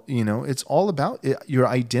about, you know, your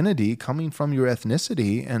identity coming from your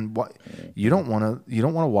ethnicity, and what you don't want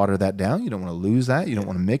to water that down, you don't want to lose that, you don't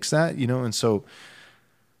want to mix that, you know, and so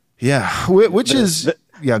the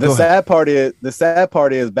sad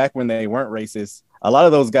part is back when they weren't racist, a lot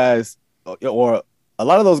of those guys are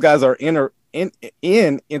in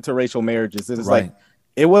interracial marriages. It's like,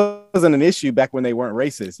 it wasn't an issue back when they weren't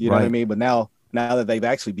racist, you know what I mean? But now that they've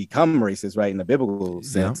actually become racist, right, in the biblical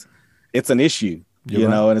sense, it's an issue, you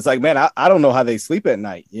know. And it's like, man, I don't know how they sleep at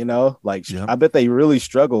night, you know, like I bet they really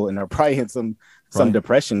struggle and are probably in some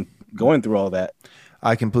depression going through all that.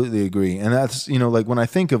 I completely agree. And that's, you know, like when I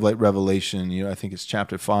think of like Revelation, you know, I think it's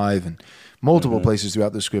chapter 5 and multiple places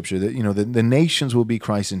throughout the scripture that, you know, the nations will be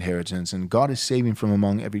Christ's inheritance, and God is saving from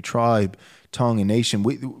among every tribe, tongue, and nation.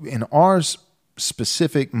 In our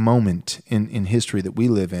specific moment in history that we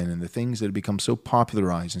live in, and the things that have become so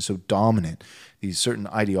popularized and so dominant, these certain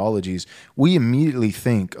ideologies, we immediately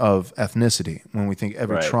think of ethnicity when we think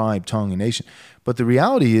every tribe, tongue, and nation. But the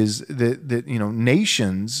reality is that you know,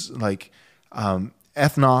 nations, like,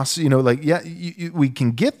 ethnos, we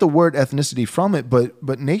can get the word ethnicity from it,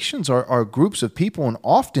 but nations are groups of people, and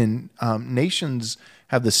often nations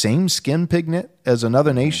have the same skin pigment as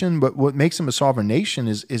another nation, but what makes them a sovereign nation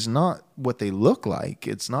is not what they look like.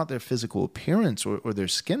 It's not their physical appearance or their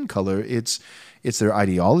skin color. It's their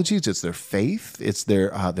ideologies, it's their faith, it's their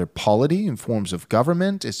polity and forms of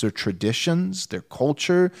government, it's their traditions, their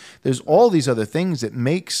culture. There's all these other things that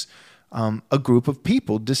makes a group of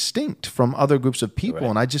people distinct from other groups of people. Right.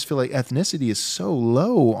 And I just feel like ethnicity is so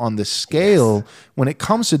low on the scale when it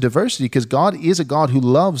comes to diversity, because God is a God who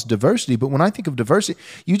loves diversity. But when I think of diversity,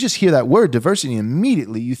 you just hear that word diversity, and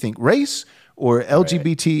immediately you think race or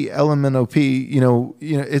LGBT, LMNOP,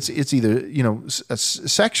 it's either, a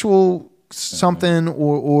sexual something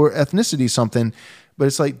or ethnicity something. But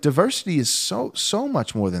it's like diversity is so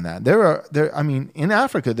much more than that. In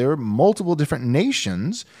Africa, there are multiple different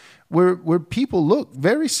nations where people look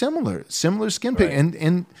very similar skin pigment.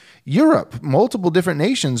 In Europe, multiple different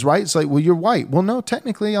nations, right? It's like, well, you're white. Well, no,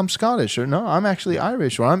 technically I'm Scottish, or no, I'm actually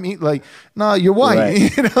Irish, or no, you're white.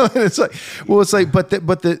 Right. And it's like, well, it's like,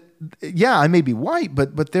 I may be white,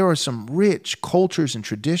 but there are some rich cultures and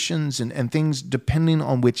traditions and things depending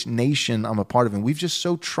on which nation I'm a part of. And we've just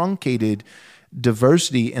so truncated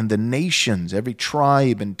diversity in the nations, every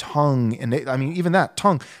tribe and tongue, and even that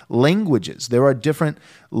tongue, languages. There are different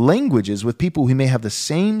languages with people who may have the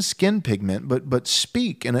same skin pigment, but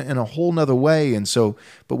speak in a whole nother way. And so,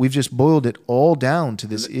 but we've just boiled it all down to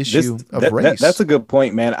this issue of race. That's a good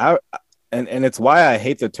point, man. And it's why I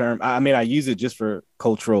hate the term. I use it just for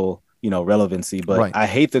cultural, relevancy, but right. I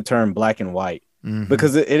hate the term black and white. Mm-hmm.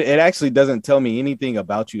 Because it actually doesn't tell me anything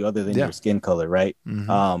about you other than your skin color, right?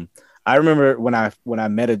 Mm-hmm. I remember when I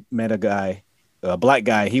met a guy, a black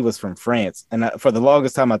guy. He was from France, and for the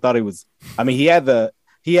longest time I thought he was. He had the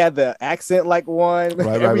accent like one,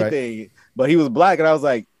 right, everything, right. But he was black, and I was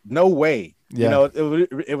like, no way. Yeah.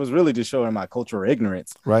 It was really just showing my cultural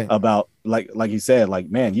ignorance, right? About like you said, like,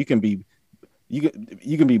 man, you can be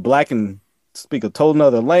black and speak a total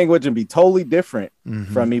another language and be totally different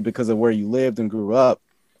from me because of where you lived and grew up.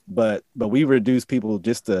 But we reduce people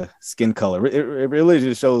just to skin color. It really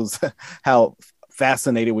just shows how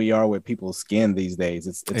fascinated we are with people's skin these days.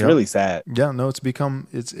 It's really sad. Yeah, no, it's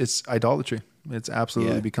idolatry. It's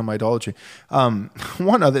absolutely become idolatry.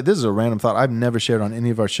 One other, this is a random thought I've never shared on any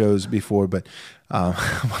of our shows before, but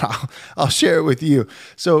I'll share it with you.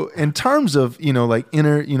 So in terms of, we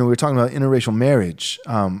were talking about interracial marriage,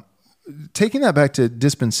 taking that back to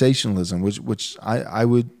dispensationalism, which I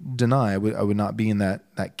would deny. I would not be in that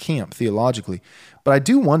camp theologically. But I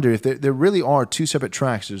do wonder if there really are two separate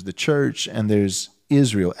tracks. There's the church and there's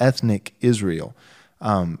Israel, ethnic Israel.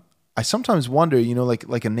 I sometimes wonder,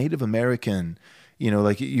 like a Native American,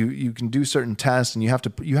 you can do certain tests and you have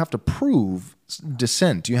to prove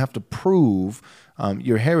descent. You have to prove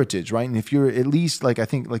your heritage, right? And if you're at least I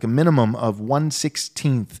think a minimum of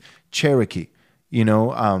 1/16 Cherokee,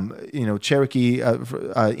 Cherokee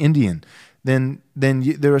Indian, then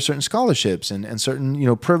there are certain scholarships and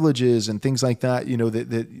certain, privileges and things like that,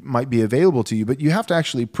 that might be available to you, but you have to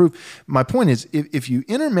actually prove. My point is, if you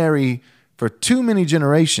intermarry for too many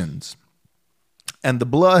generations and the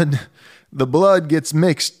blood gets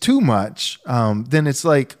mixed too much, then it's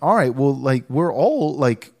like, all right, well, we're all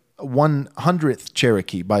 100th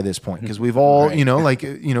Cherokee by this point, because we've all,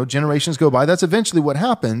 right. Generations go by. That's eventually what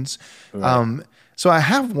happens. Right. So I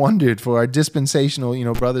have wondered for our dispensational,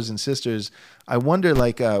 brothers and sisters, I wonder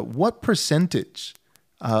what percentage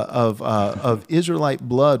of Israelite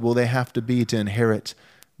blood will they have to be to inherit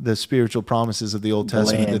the spiritual promises of the Old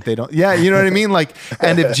Testament that they don't. Yeah, you know what I mean?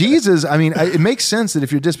 And if Jesus, it makes sense that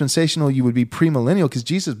if you're dispensational, you would be premillennial, because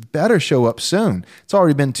Jesus better show up soon. It's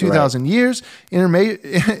already been 2,000 years.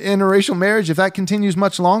 Interracial marriage, if that continues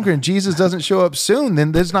much longer and Jesus doesn't show up soon,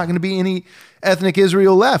 then there's not going to be any ethnic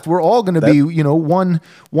Israel left. We're all going to be,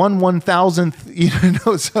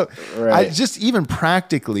 1,000th, so right. I just, even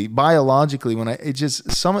practically, biologically,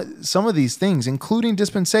 some of these things, including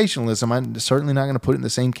dispensationalism, I'm certainly not going to put it in the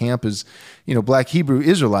same camp as, Black Hebrew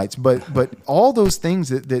Israelites, but all those things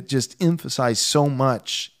that just emphasize so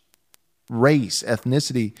much race,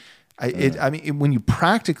 ethnicity, when you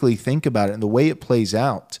practically think about it and the way it plays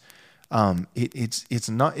out,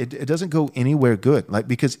 it doesn't go anywhere good.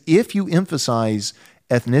 Because if you emphasize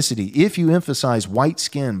ethnicity, if you emphasize white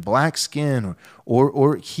skin, black skin,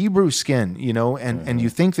 or Hebrew skin, and you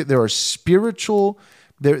think that there is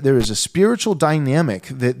a spiritual dynamic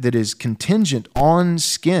that is contingent on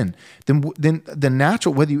skin, then the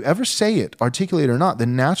natural, whether you ever say it, articulate it or not, the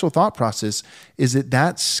natural thought process is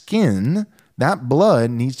that skin, that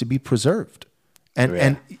blood needs to be preserved.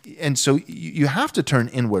 And so you have to turn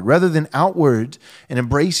inward rather than outward and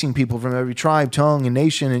embracing people from every tribe, tongue, and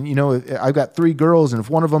nation. And, I've got 3 girls, and if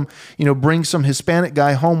one of them, brings some Hispanic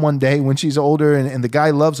guy home one day when she's older and the guy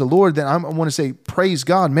loves the Lord, then I want to say, praise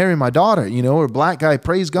God, marry my daughter, or black guy,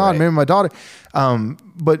 praise God, marry my daughter.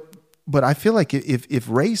 But I feel like if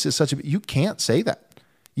race is you can't say that.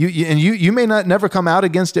 You may not never come out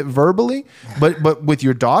against it verbally, but with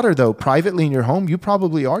your daughter though, privately in your home, you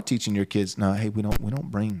probably are teaching your kids, no, hey, we don't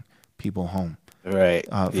bring people home. Right.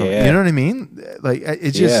 You know what I mean? Like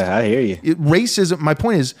it's just, I hear you. Racism. My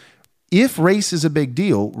point is, if race is a big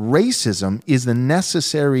deal, racism is the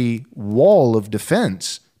necessary wall of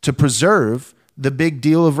defense to preserve the big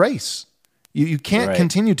deal of race. You can't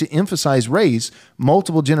continue to emphasize race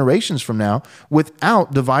multiple generations from now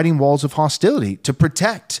without dividing walls of hostility to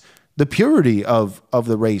protect the purity of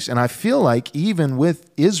the race. And I feel like even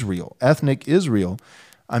with Israel, ethnic Israel,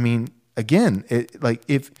 I mean, again,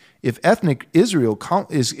 if ethnic Israel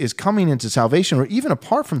is coming into salvation, or even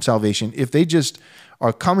apart from salvation, if they just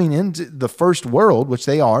are coming into the first world, which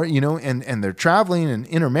they are, and they're traveling and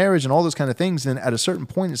intermarriage and all those kind of things, then at a certain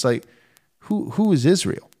point, it's like, who is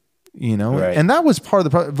Israel? And that was part of the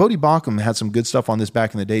problem. Vodi Bakum had some good stuff on this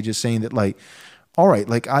back in the day, just saying that, like, all right,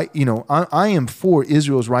 like I am for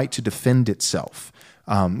Israel's right to defend itself.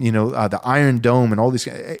 The Iron Dome and all these.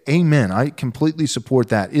 Amen. I completely support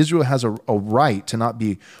that. Israel has a right to not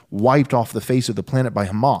be wiped off the face of the planet by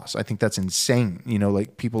Hamas. I think that's insane.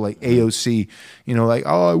 Like people like AOC, like,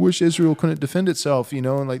 oh, I wish Israel couldn't defend itself,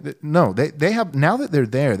 and like, no, they have, now that they're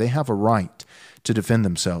there, they have a right to defend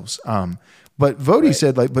themselves. But Vodi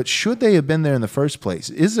said, like, but should they have been there in the first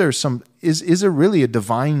place? Is there really a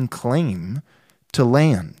divine claim to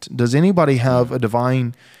land? Does anybody have a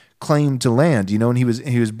divine claim to land? And he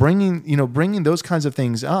was bringing those kinds of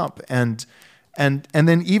things up, and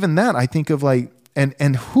then even that, I think of like,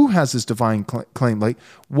 and who has this divine claim? Like,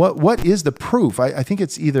 what is the proof? I think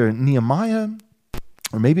it's either Nehemiah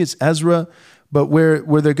or maybe it's Ezra. But where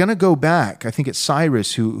they're going to go back, I think it's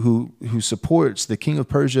Cyrus who supports the king of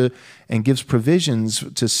Persia and gives provisions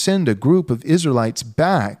to send a group of Israelites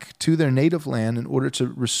back to their native land in order to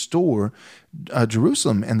restore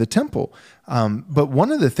Jerusalem and the temple. But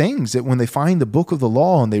one of the things that when they find the book of the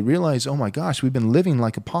law and they realize, oh my gosh, we've been living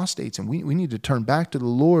like apostates and we need to turn back to the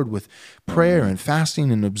Lord with prayer and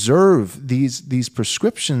fasting and observe these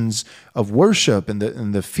prescriptions of worship and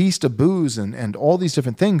the feast of booths and all these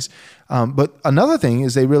different things. But another thing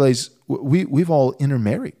is they realize we've all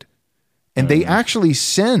intermarried, and they actually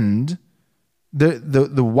send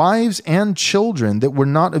the wives and children that were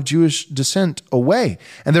not of Jewish descent away.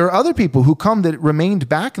 And there are other people who come that remained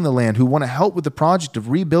back in the land who want to help with the project of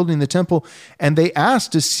rebuilding the temple, and they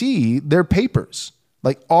ask to see their papers.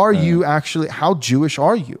 Like, are you actually, how Jewish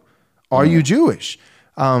are you? Are you Jewish?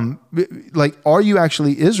 Like, are you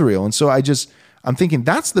actually Israel? And so I'm thinking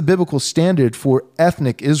that's the biblical standard for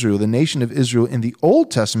ethnic Israel, the nation of Israel in the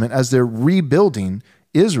Old Testament as they're rebuilding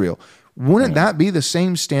Israel. Wouldn't that be the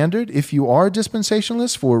same standard if you are a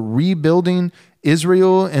dispensationalist for rebuilding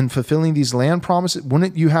Israel and fulfilling these land promises?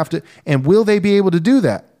 Wouldn't you have to, and will they be able to do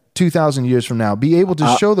that 2,000 years from now? Be able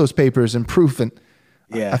to show those papers and proof? And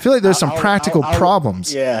I feel like there's some practical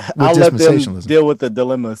problems with dispensationalism. Let them deal with the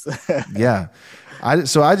dilemmas. Yeah.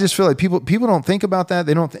 So I just feel like people don't think about that.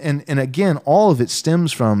 They don't, and again, all of it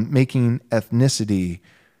stems from making ethnicity,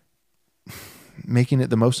 making it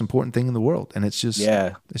the most important thing in the world, and it's just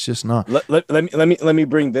not. Let me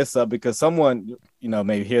bring this up because someone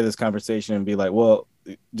may hear this conversation and be like, well,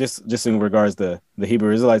 just in regards to the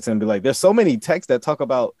Hebrew Israelites, and be like, there's so many texts that talk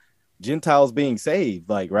about Gentiles being saved,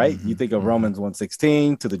 like, right? You think of Romans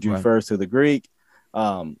 1:16 to the Jew first, to the Greek,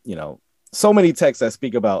 so many texts that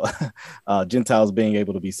speak about Gentiles being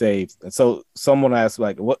able to be saved. And so someone asked,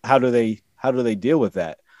 like, how do they deal with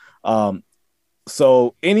that?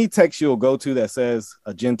 So any text you'll go to that says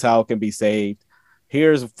a Gentile can be saved,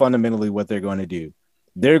 here's fundamentally what they're going to do.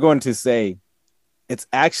 They're going to say it's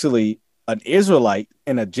actually an Israelite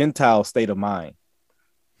in a Gentile state of mind.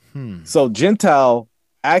 So Gentile,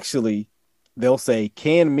 actually, they'll say,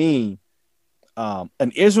 can mean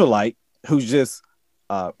an Israelite who's just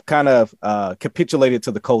kind of capitulated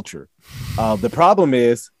to the culture. The problem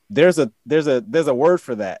is there's a word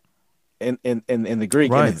for that in the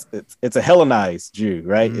Greek, and it's a Hellenized Jew,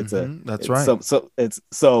 right?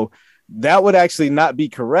 So that would actually not be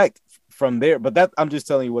correct from there. But that, I'm just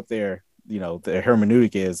telling you what their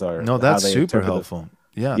hermeneutic is, or that's super helpful.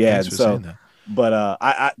 Yeah. Thanks for saying that.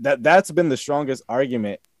 But that's been the strongest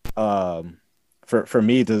argument for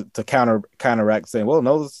me to counteract, saying, well,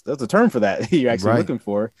 no, there's a term for that you're actually looking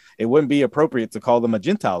for. It wouldn't be appropriate to call them a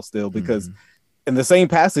Gentile still, because in the same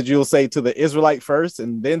passage, you'll say to the Israelite first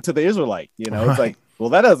and then to the Israelite. You know, Right. it's like, well,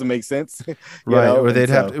 that doesn't make sense. Right. Know? Or they'd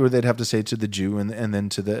have to say to the Jew and then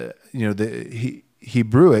to the, the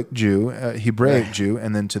Hebraic Jew, Jew,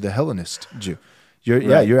 and then to the Hellenist Jew.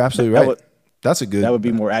 You're absolutely right. That would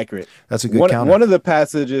be more accurate. That's a good counter. One of the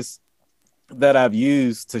passages that I've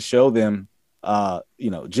used to show them,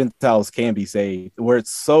 Gentiles can be saved, where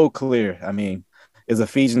it's so clear. I mean, is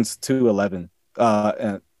Ephesians 2:11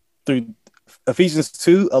 through Ephesians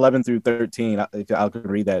 2:11 through 13. If I could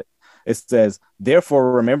read that, it says,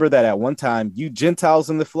 "Therefore, remember that at one time you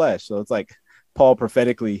Gentiles in the flesh." So it's like Paul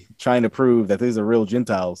prophetically trying to prove that these are real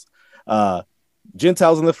Gentiles.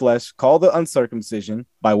 Gentiles in the flesh, called the uncircumcision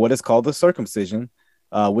by what is called the circumcision,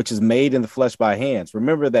 which is made in the flesh by hands.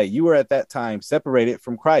 Remember that you were at that time separated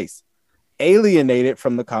from Christ, alienated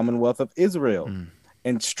from the commonwealth of Israel,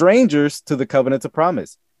 and strangers to the covenant of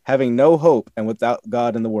promise, having no hope and without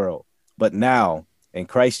God in the world. But now, in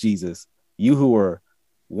Christ Jesus, you who were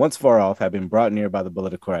once far off have been brought near by the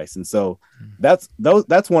blood of Christ. And so that's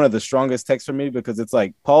one of the strongest texts for me, because it's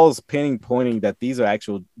like Paul's pointing that these are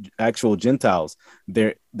actual Gentiles.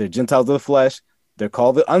 They're Gentiles of the flesh. They're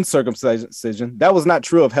called the uncircumcision. That was not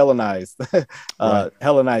true of Hellenized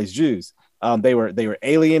Hellenized Jews. They were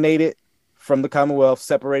alienated from the commonwealth,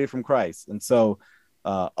 separated from Christ. And so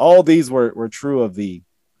all these were true of the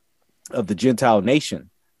Gentile nation.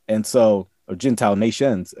 And so, or Gentile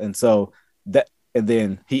nations. And so that, and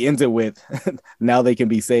then he ends it with, now they can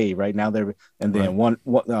be saved, right? Now then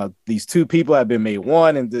these two people have been made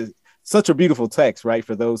one, and such a beautiful text, right?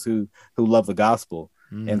 For those who love the gospel.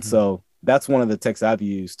 And so that's one of the texts I've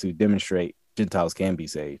used to demonstrate Gentiles can be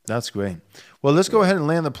saved. That's great. Well, let's go ahead and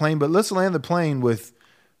land the plane, but let's land the plane with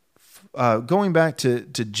going back to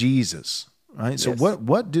Jesus, right? So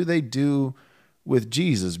what do they do with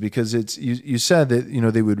Jesus? Because it's, you said that,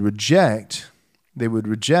 they would reject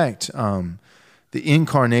the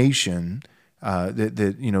incarnation,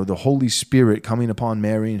 the Holy Spirit coming upon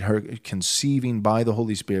Mary and her conceiving by the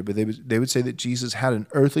Holy Spirit. But they would say that Jesus had an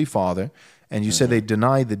earthly father, and you said they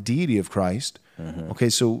deny the deity of Christ. Okay,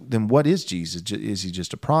 so then what is Jesus? Is he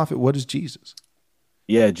just a prophet? What is Jesus?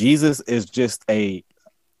 Yeah, Jesus is just he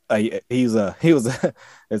was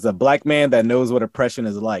a black man that knows what oppression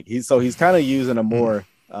is like. He's kind of using a more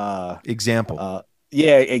example.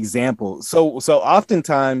 Example. So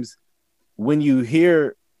oftentimes when you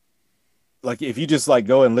hear, like, if you just like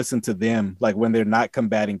go and listen to them, like when they're not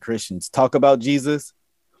combating Christians talk about Jesus,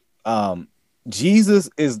 Jesus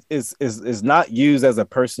is not used as a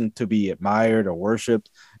person to be admired or worshiped.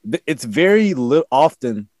 It's very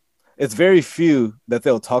often, it's very few that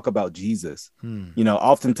they'll talk about Jesus.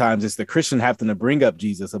 Oftentimes it's the Christian having to bring up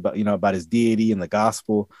Jesus about his deity and the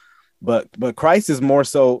gospel, but Christ is more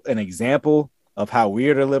so an example of how we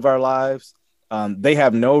are to live our lives. They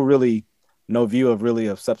have no view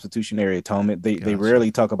of substitutionary atonement. They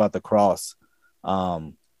rarely talk about the cross.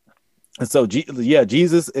 And so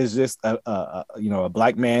Jesus is just a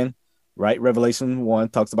black man, right? Revelation 1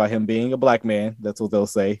 talks about him being a black man. That's what they'll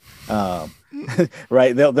say.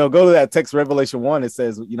 Right. They'll go to that text, Revelation 1. It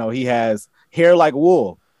says, he has hair like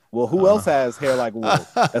wool. Well, who else has hair like wool?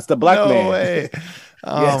 That's the black man. No way.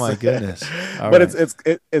 Oh my goodness. But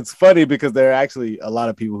it's funny because there are actually a lot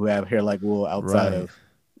of people who have hair like wool outside of,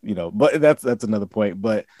 but that's another point.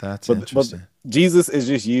 But that's interesting. But Jesus is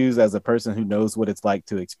just used as a person who knows what it's like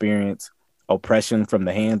to experience oppression from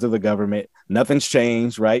the hands of the government. Nothing's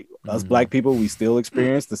changed, right? Us black people, we still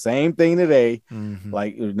experience the same thing today.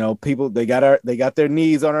 Like, people, they got their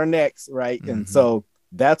knees on our necks, right? And so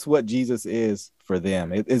that's what Jesus is for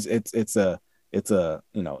them. It's an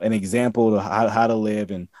example of how to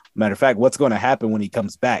live. And matter of fact, what's going to happen when he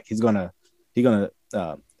comes back? He's gonna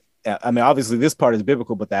obviously this part is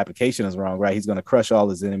biblical, but the application is wrong, right? He's going to crush all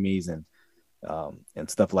his enemies and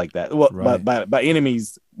stuff like that. Well, right. by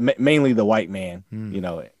enemies, mainly the white man,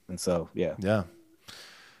 and so, yeah.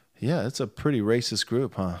 It's a pretty racist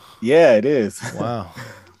group, huh? Yeah, it is.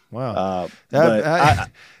 Wow.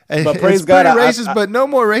 But praise God, racist, but no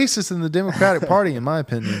more racist than the Democratic Party, in my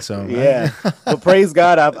opinion. So yeah, but praise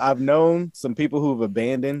God, I've known some people who've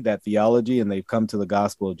abandoned that theology and they've come to the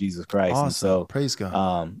gospel of Jesus Christ. Awesome. And so praise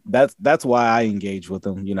God. That's why I engage with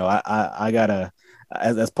them. I gotta,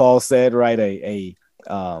 as Paul said, right, a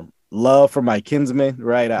love for my kinsmen,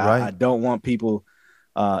 right? I don't want people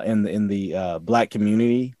in the black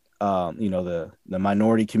community, the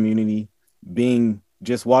minority community being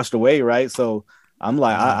just washed away, right? So I'm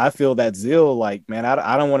like, I feel that zeal, like, man,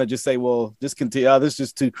 I don't want to just say, well, just continue. This is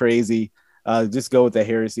just too crazy. Just go with the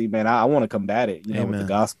heresy, man. I want to combat it, with the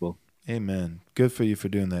gospel. Amen. Good for you for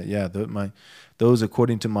doing that. Yeah, those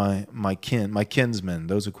according to my kinsmen,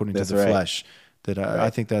 those according to the flesh. That I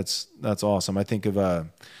think that's awesome. I think of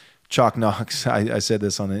Chalk Knox. I said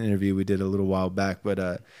this on an interview we did a little while back,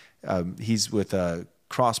 but he's with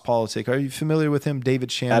Cross Politic. Are you familiar with him,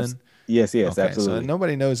 David Shannon? Yes, okay, So absolutely.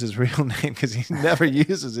 nobody knows his real name because he never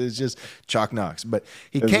uses it. It's just Chalk Knox. But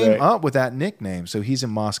he came up with that nickname. So he's in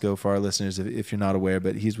Moscow for our listeners, if you're not aware.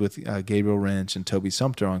 But he's with Gabriel Wrench and Toby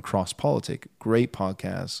Sumter on Cross Politic. Great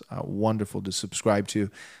podcast. Wonderful to subscribe to.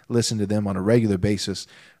 Listen to them on a regular basis.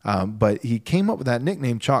 But he came up with that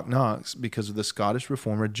nickname, Chalk Knox, because of the Scottish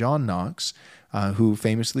reformer John Knox, who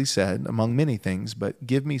famously said, among many things, but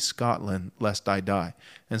give me Scotland lest I die.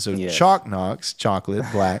 And so Chalk Knox, chocolate,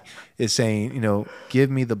 black, is saying, give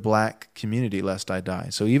me the black community lest I die.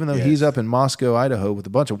 So even though he's up in Moscow, Idaho with a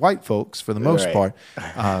bunch of white folks for the most part,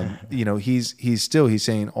 he's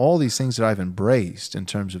saying all these things that I've embraced in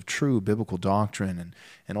terms of true biblical doctrine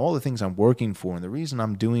and all the things I'm working for. And the reason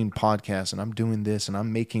I'm doing podcasts and I'm doing this and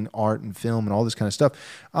I'm making art and film and all this kind of stuff,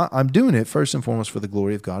 I'm doing it first and foremost for the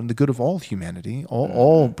glory of God and the good of all humanity,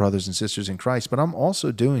 all brothers and sisters in Christ. But I'm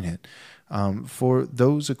also doing it for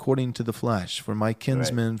those according to the flesh, for my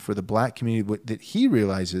kinsmen, for the black community that he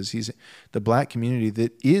realizes he's the black community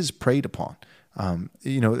that is preyed upon.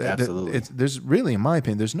 Absolutely. There's really, in my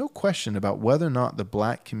opinion, there's no question about whether or not the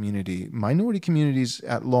black community, minority communities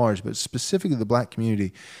at large, but specifically the black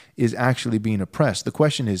community, is actually being oppressed. The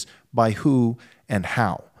question is by who and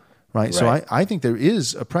how, right? So I think there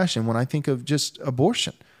is oppression when I think of just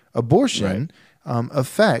abortion. Abortion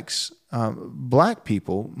affects black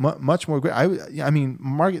people much more. I mean,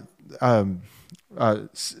 Margaret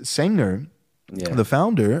Sanger, the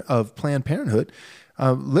founder of Planned Parenthood,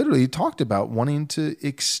 literally talked about wanting to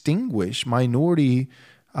extinguish minority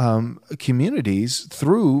communities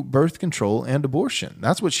through birth control and abortion.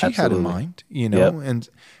 That's what she had in mind,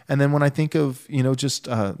 And then when I think of just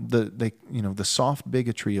the soft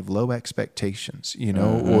bigotry of low expectations,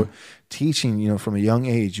 or teaching from a young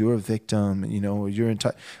age you're a victim, or you're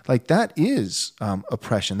like that is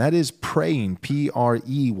oppression. That is preying, prey,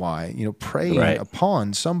 preying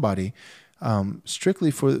upon somebody strictly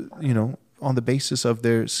for on the basis of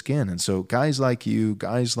their skin. And so guys like you,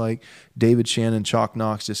 guys like David Shannon, Chalk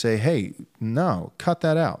Knox, to say, hey, no, cut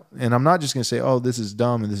that out. And I'm not just going to say, oh, this is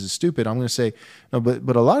dumb and this is stupid. I'm going to say, no,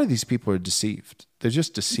 but a lot of these people are deceived. They're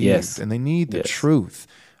just deceived and they need the truth.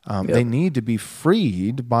 They need to be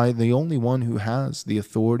freed by the only one who has the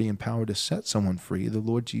authority and power to set someone free, the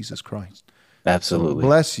Lord Jesus Christ. Absolutely. So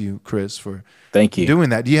bless you, Kris, for Thank you. doing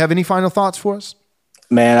that. Do you have any final thoughts for us?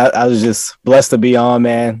 Man, I was just blessed to be on,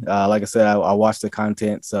 man. Like I said, I watched the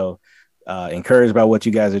content. So encouraged by what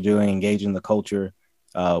you guys are doing, engaging the culture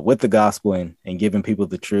with the gospel and giving people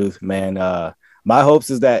the truth, man. My hopes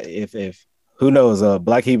is that if who knows, a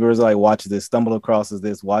Black Hebrew Israelite watches this, stumble across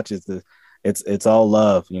this, watches this, it's all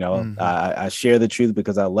love. I share the truth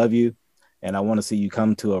because I love you. And I want to see you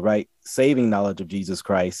come to a right saving knowledge of Jesus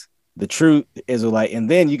Christ, the true Israelite, and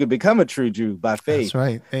then you can become a true Jew by faith. That's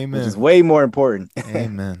right. Amen. Which is way more important.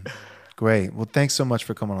 Amen. Great. Well, thanks so much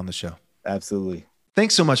for coming on the show. Absolutely.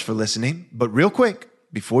 Thanks so much for listening. But real quick,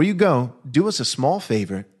 before you go, do us a small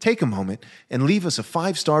favor, take a moment and leave us a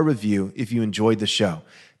 5-star review if you enjoyed the show.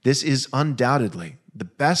 This is undoubtedly the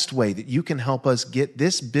best way that you can help us get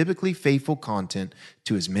this biblically faithful content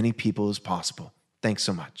to as many people as possible. Thanks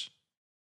so much.